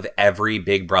part of every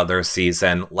Big Brother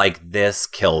season, like, this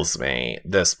kills me,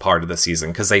 this part of the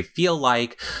season, because I feel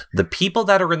like the people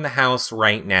that are in the house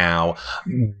right now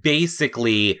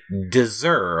basically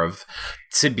deserve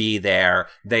to be there.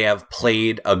 They have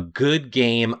played a good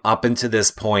game up until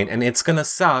this point, and it's gonna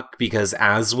suck because,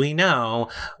 as we know,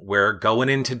 we're going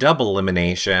into double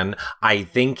elimination. I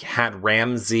think had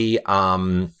Ramsey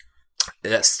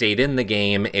stayed in the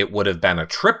game, it would have been a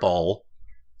triple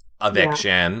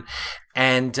eviction. Yeah.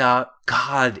 And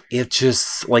God, it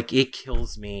just, like, it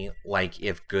kills me, like,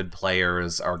 if good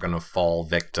players are gonna fall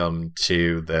victim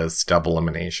to this double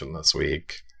elimination this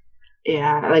week.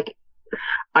 Yeah, like,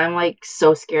 I'm, like,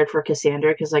 so scared for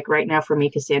Cassandra, because, like, right now for me,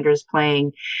 Cassandra's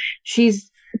playing,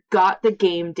 she's got the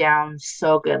game down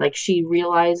so good. Like, she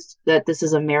realized that this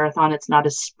is a marathon, it's not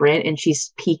a sprint, and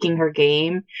she's peaking her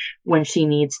game when she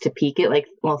needs to peak it. Like,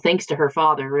 well, thanks to her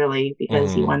father, really,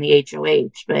 because he won the HOH,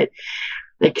 but,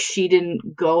 like, she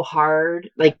didn't go hard.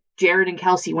 Like, Jared and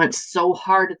Kelsey went so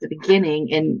hard at the beginning,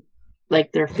 and,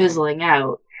 like, they're fizzling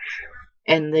out,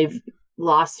 and they've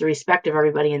lost the respect of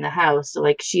everybody in the house. So,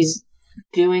 like, she's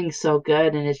doing so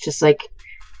good, and it's just like,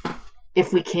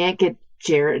 if we can't get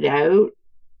Jared out,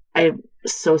 I'm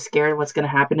so scared of what's going to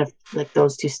happen if, like,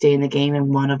 those two stay in the game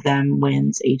and one of them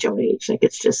wins HOH. Like,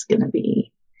 it's just going to be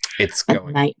a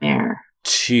nightmare.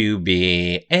 To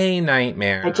be a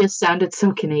nightmare. I just sounded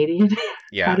so Canadian.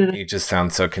 Yeah, you just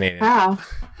sound so Canadian. Wow.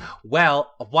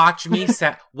 Well, watch me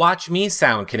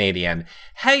sound Canadian.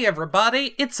 Hey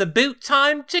everybody, it's about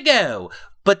time to go.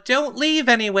 But don't leave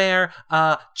anywhere,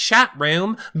 chat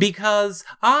room, because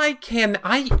why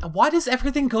does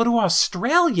everything go to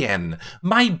Australian?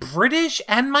 My British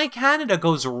and my Canada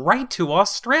goes right to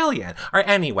Australian. Or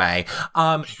anyway,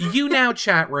 you now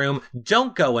chat room,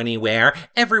 don't go anywhere.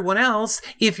 Everyone else,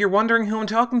 if you're wondering who I'm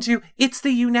talking to, it's the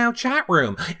You Now chat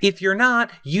room. If you're not,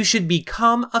 you should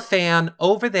become a fan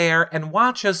over there and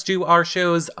watch us do our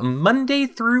shows Monday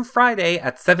through Friday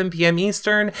at 7 p.m.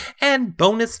 Eastern, and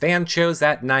bonus fan shows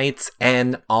at nights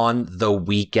and on the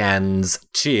weekends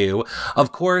too.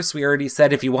 Of course, we already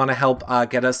said if you want to help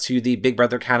get us to the Big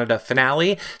Brother Canada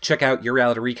finale, check out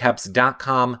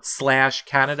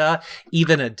yourrealityrecaps.com/Canada.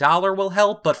 Even $1 will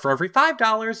help, but for every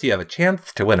 $5, you have a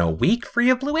chance to win a week free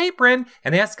of Blue Apron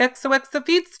and Ask XOXO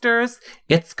Feedsters.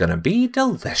 It's gonna be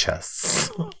delicious.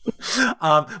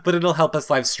 But it'll help us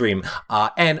live stream.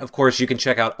 And of course, you can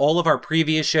check out all of our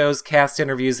previous shows, cast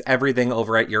interviews, everything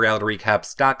over at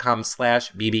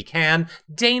yourrealityrecaps.com/BBCAN.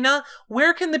 Dana,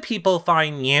 where can the people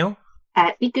find you?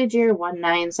 At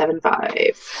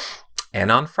EcoJer1975. And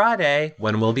on Friday,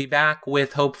 when we'll be back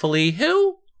with hopefully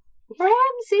who?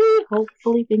 Ramsey.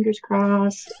 Hopefully, fingers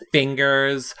crossed.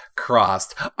 Fingers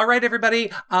crossed. All right, everybody.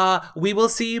 We will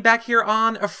see you back here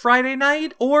on a Friday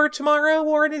night or tomorrow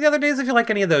or any of the other days if you like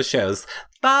any of those shows.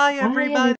 Bye, everybody.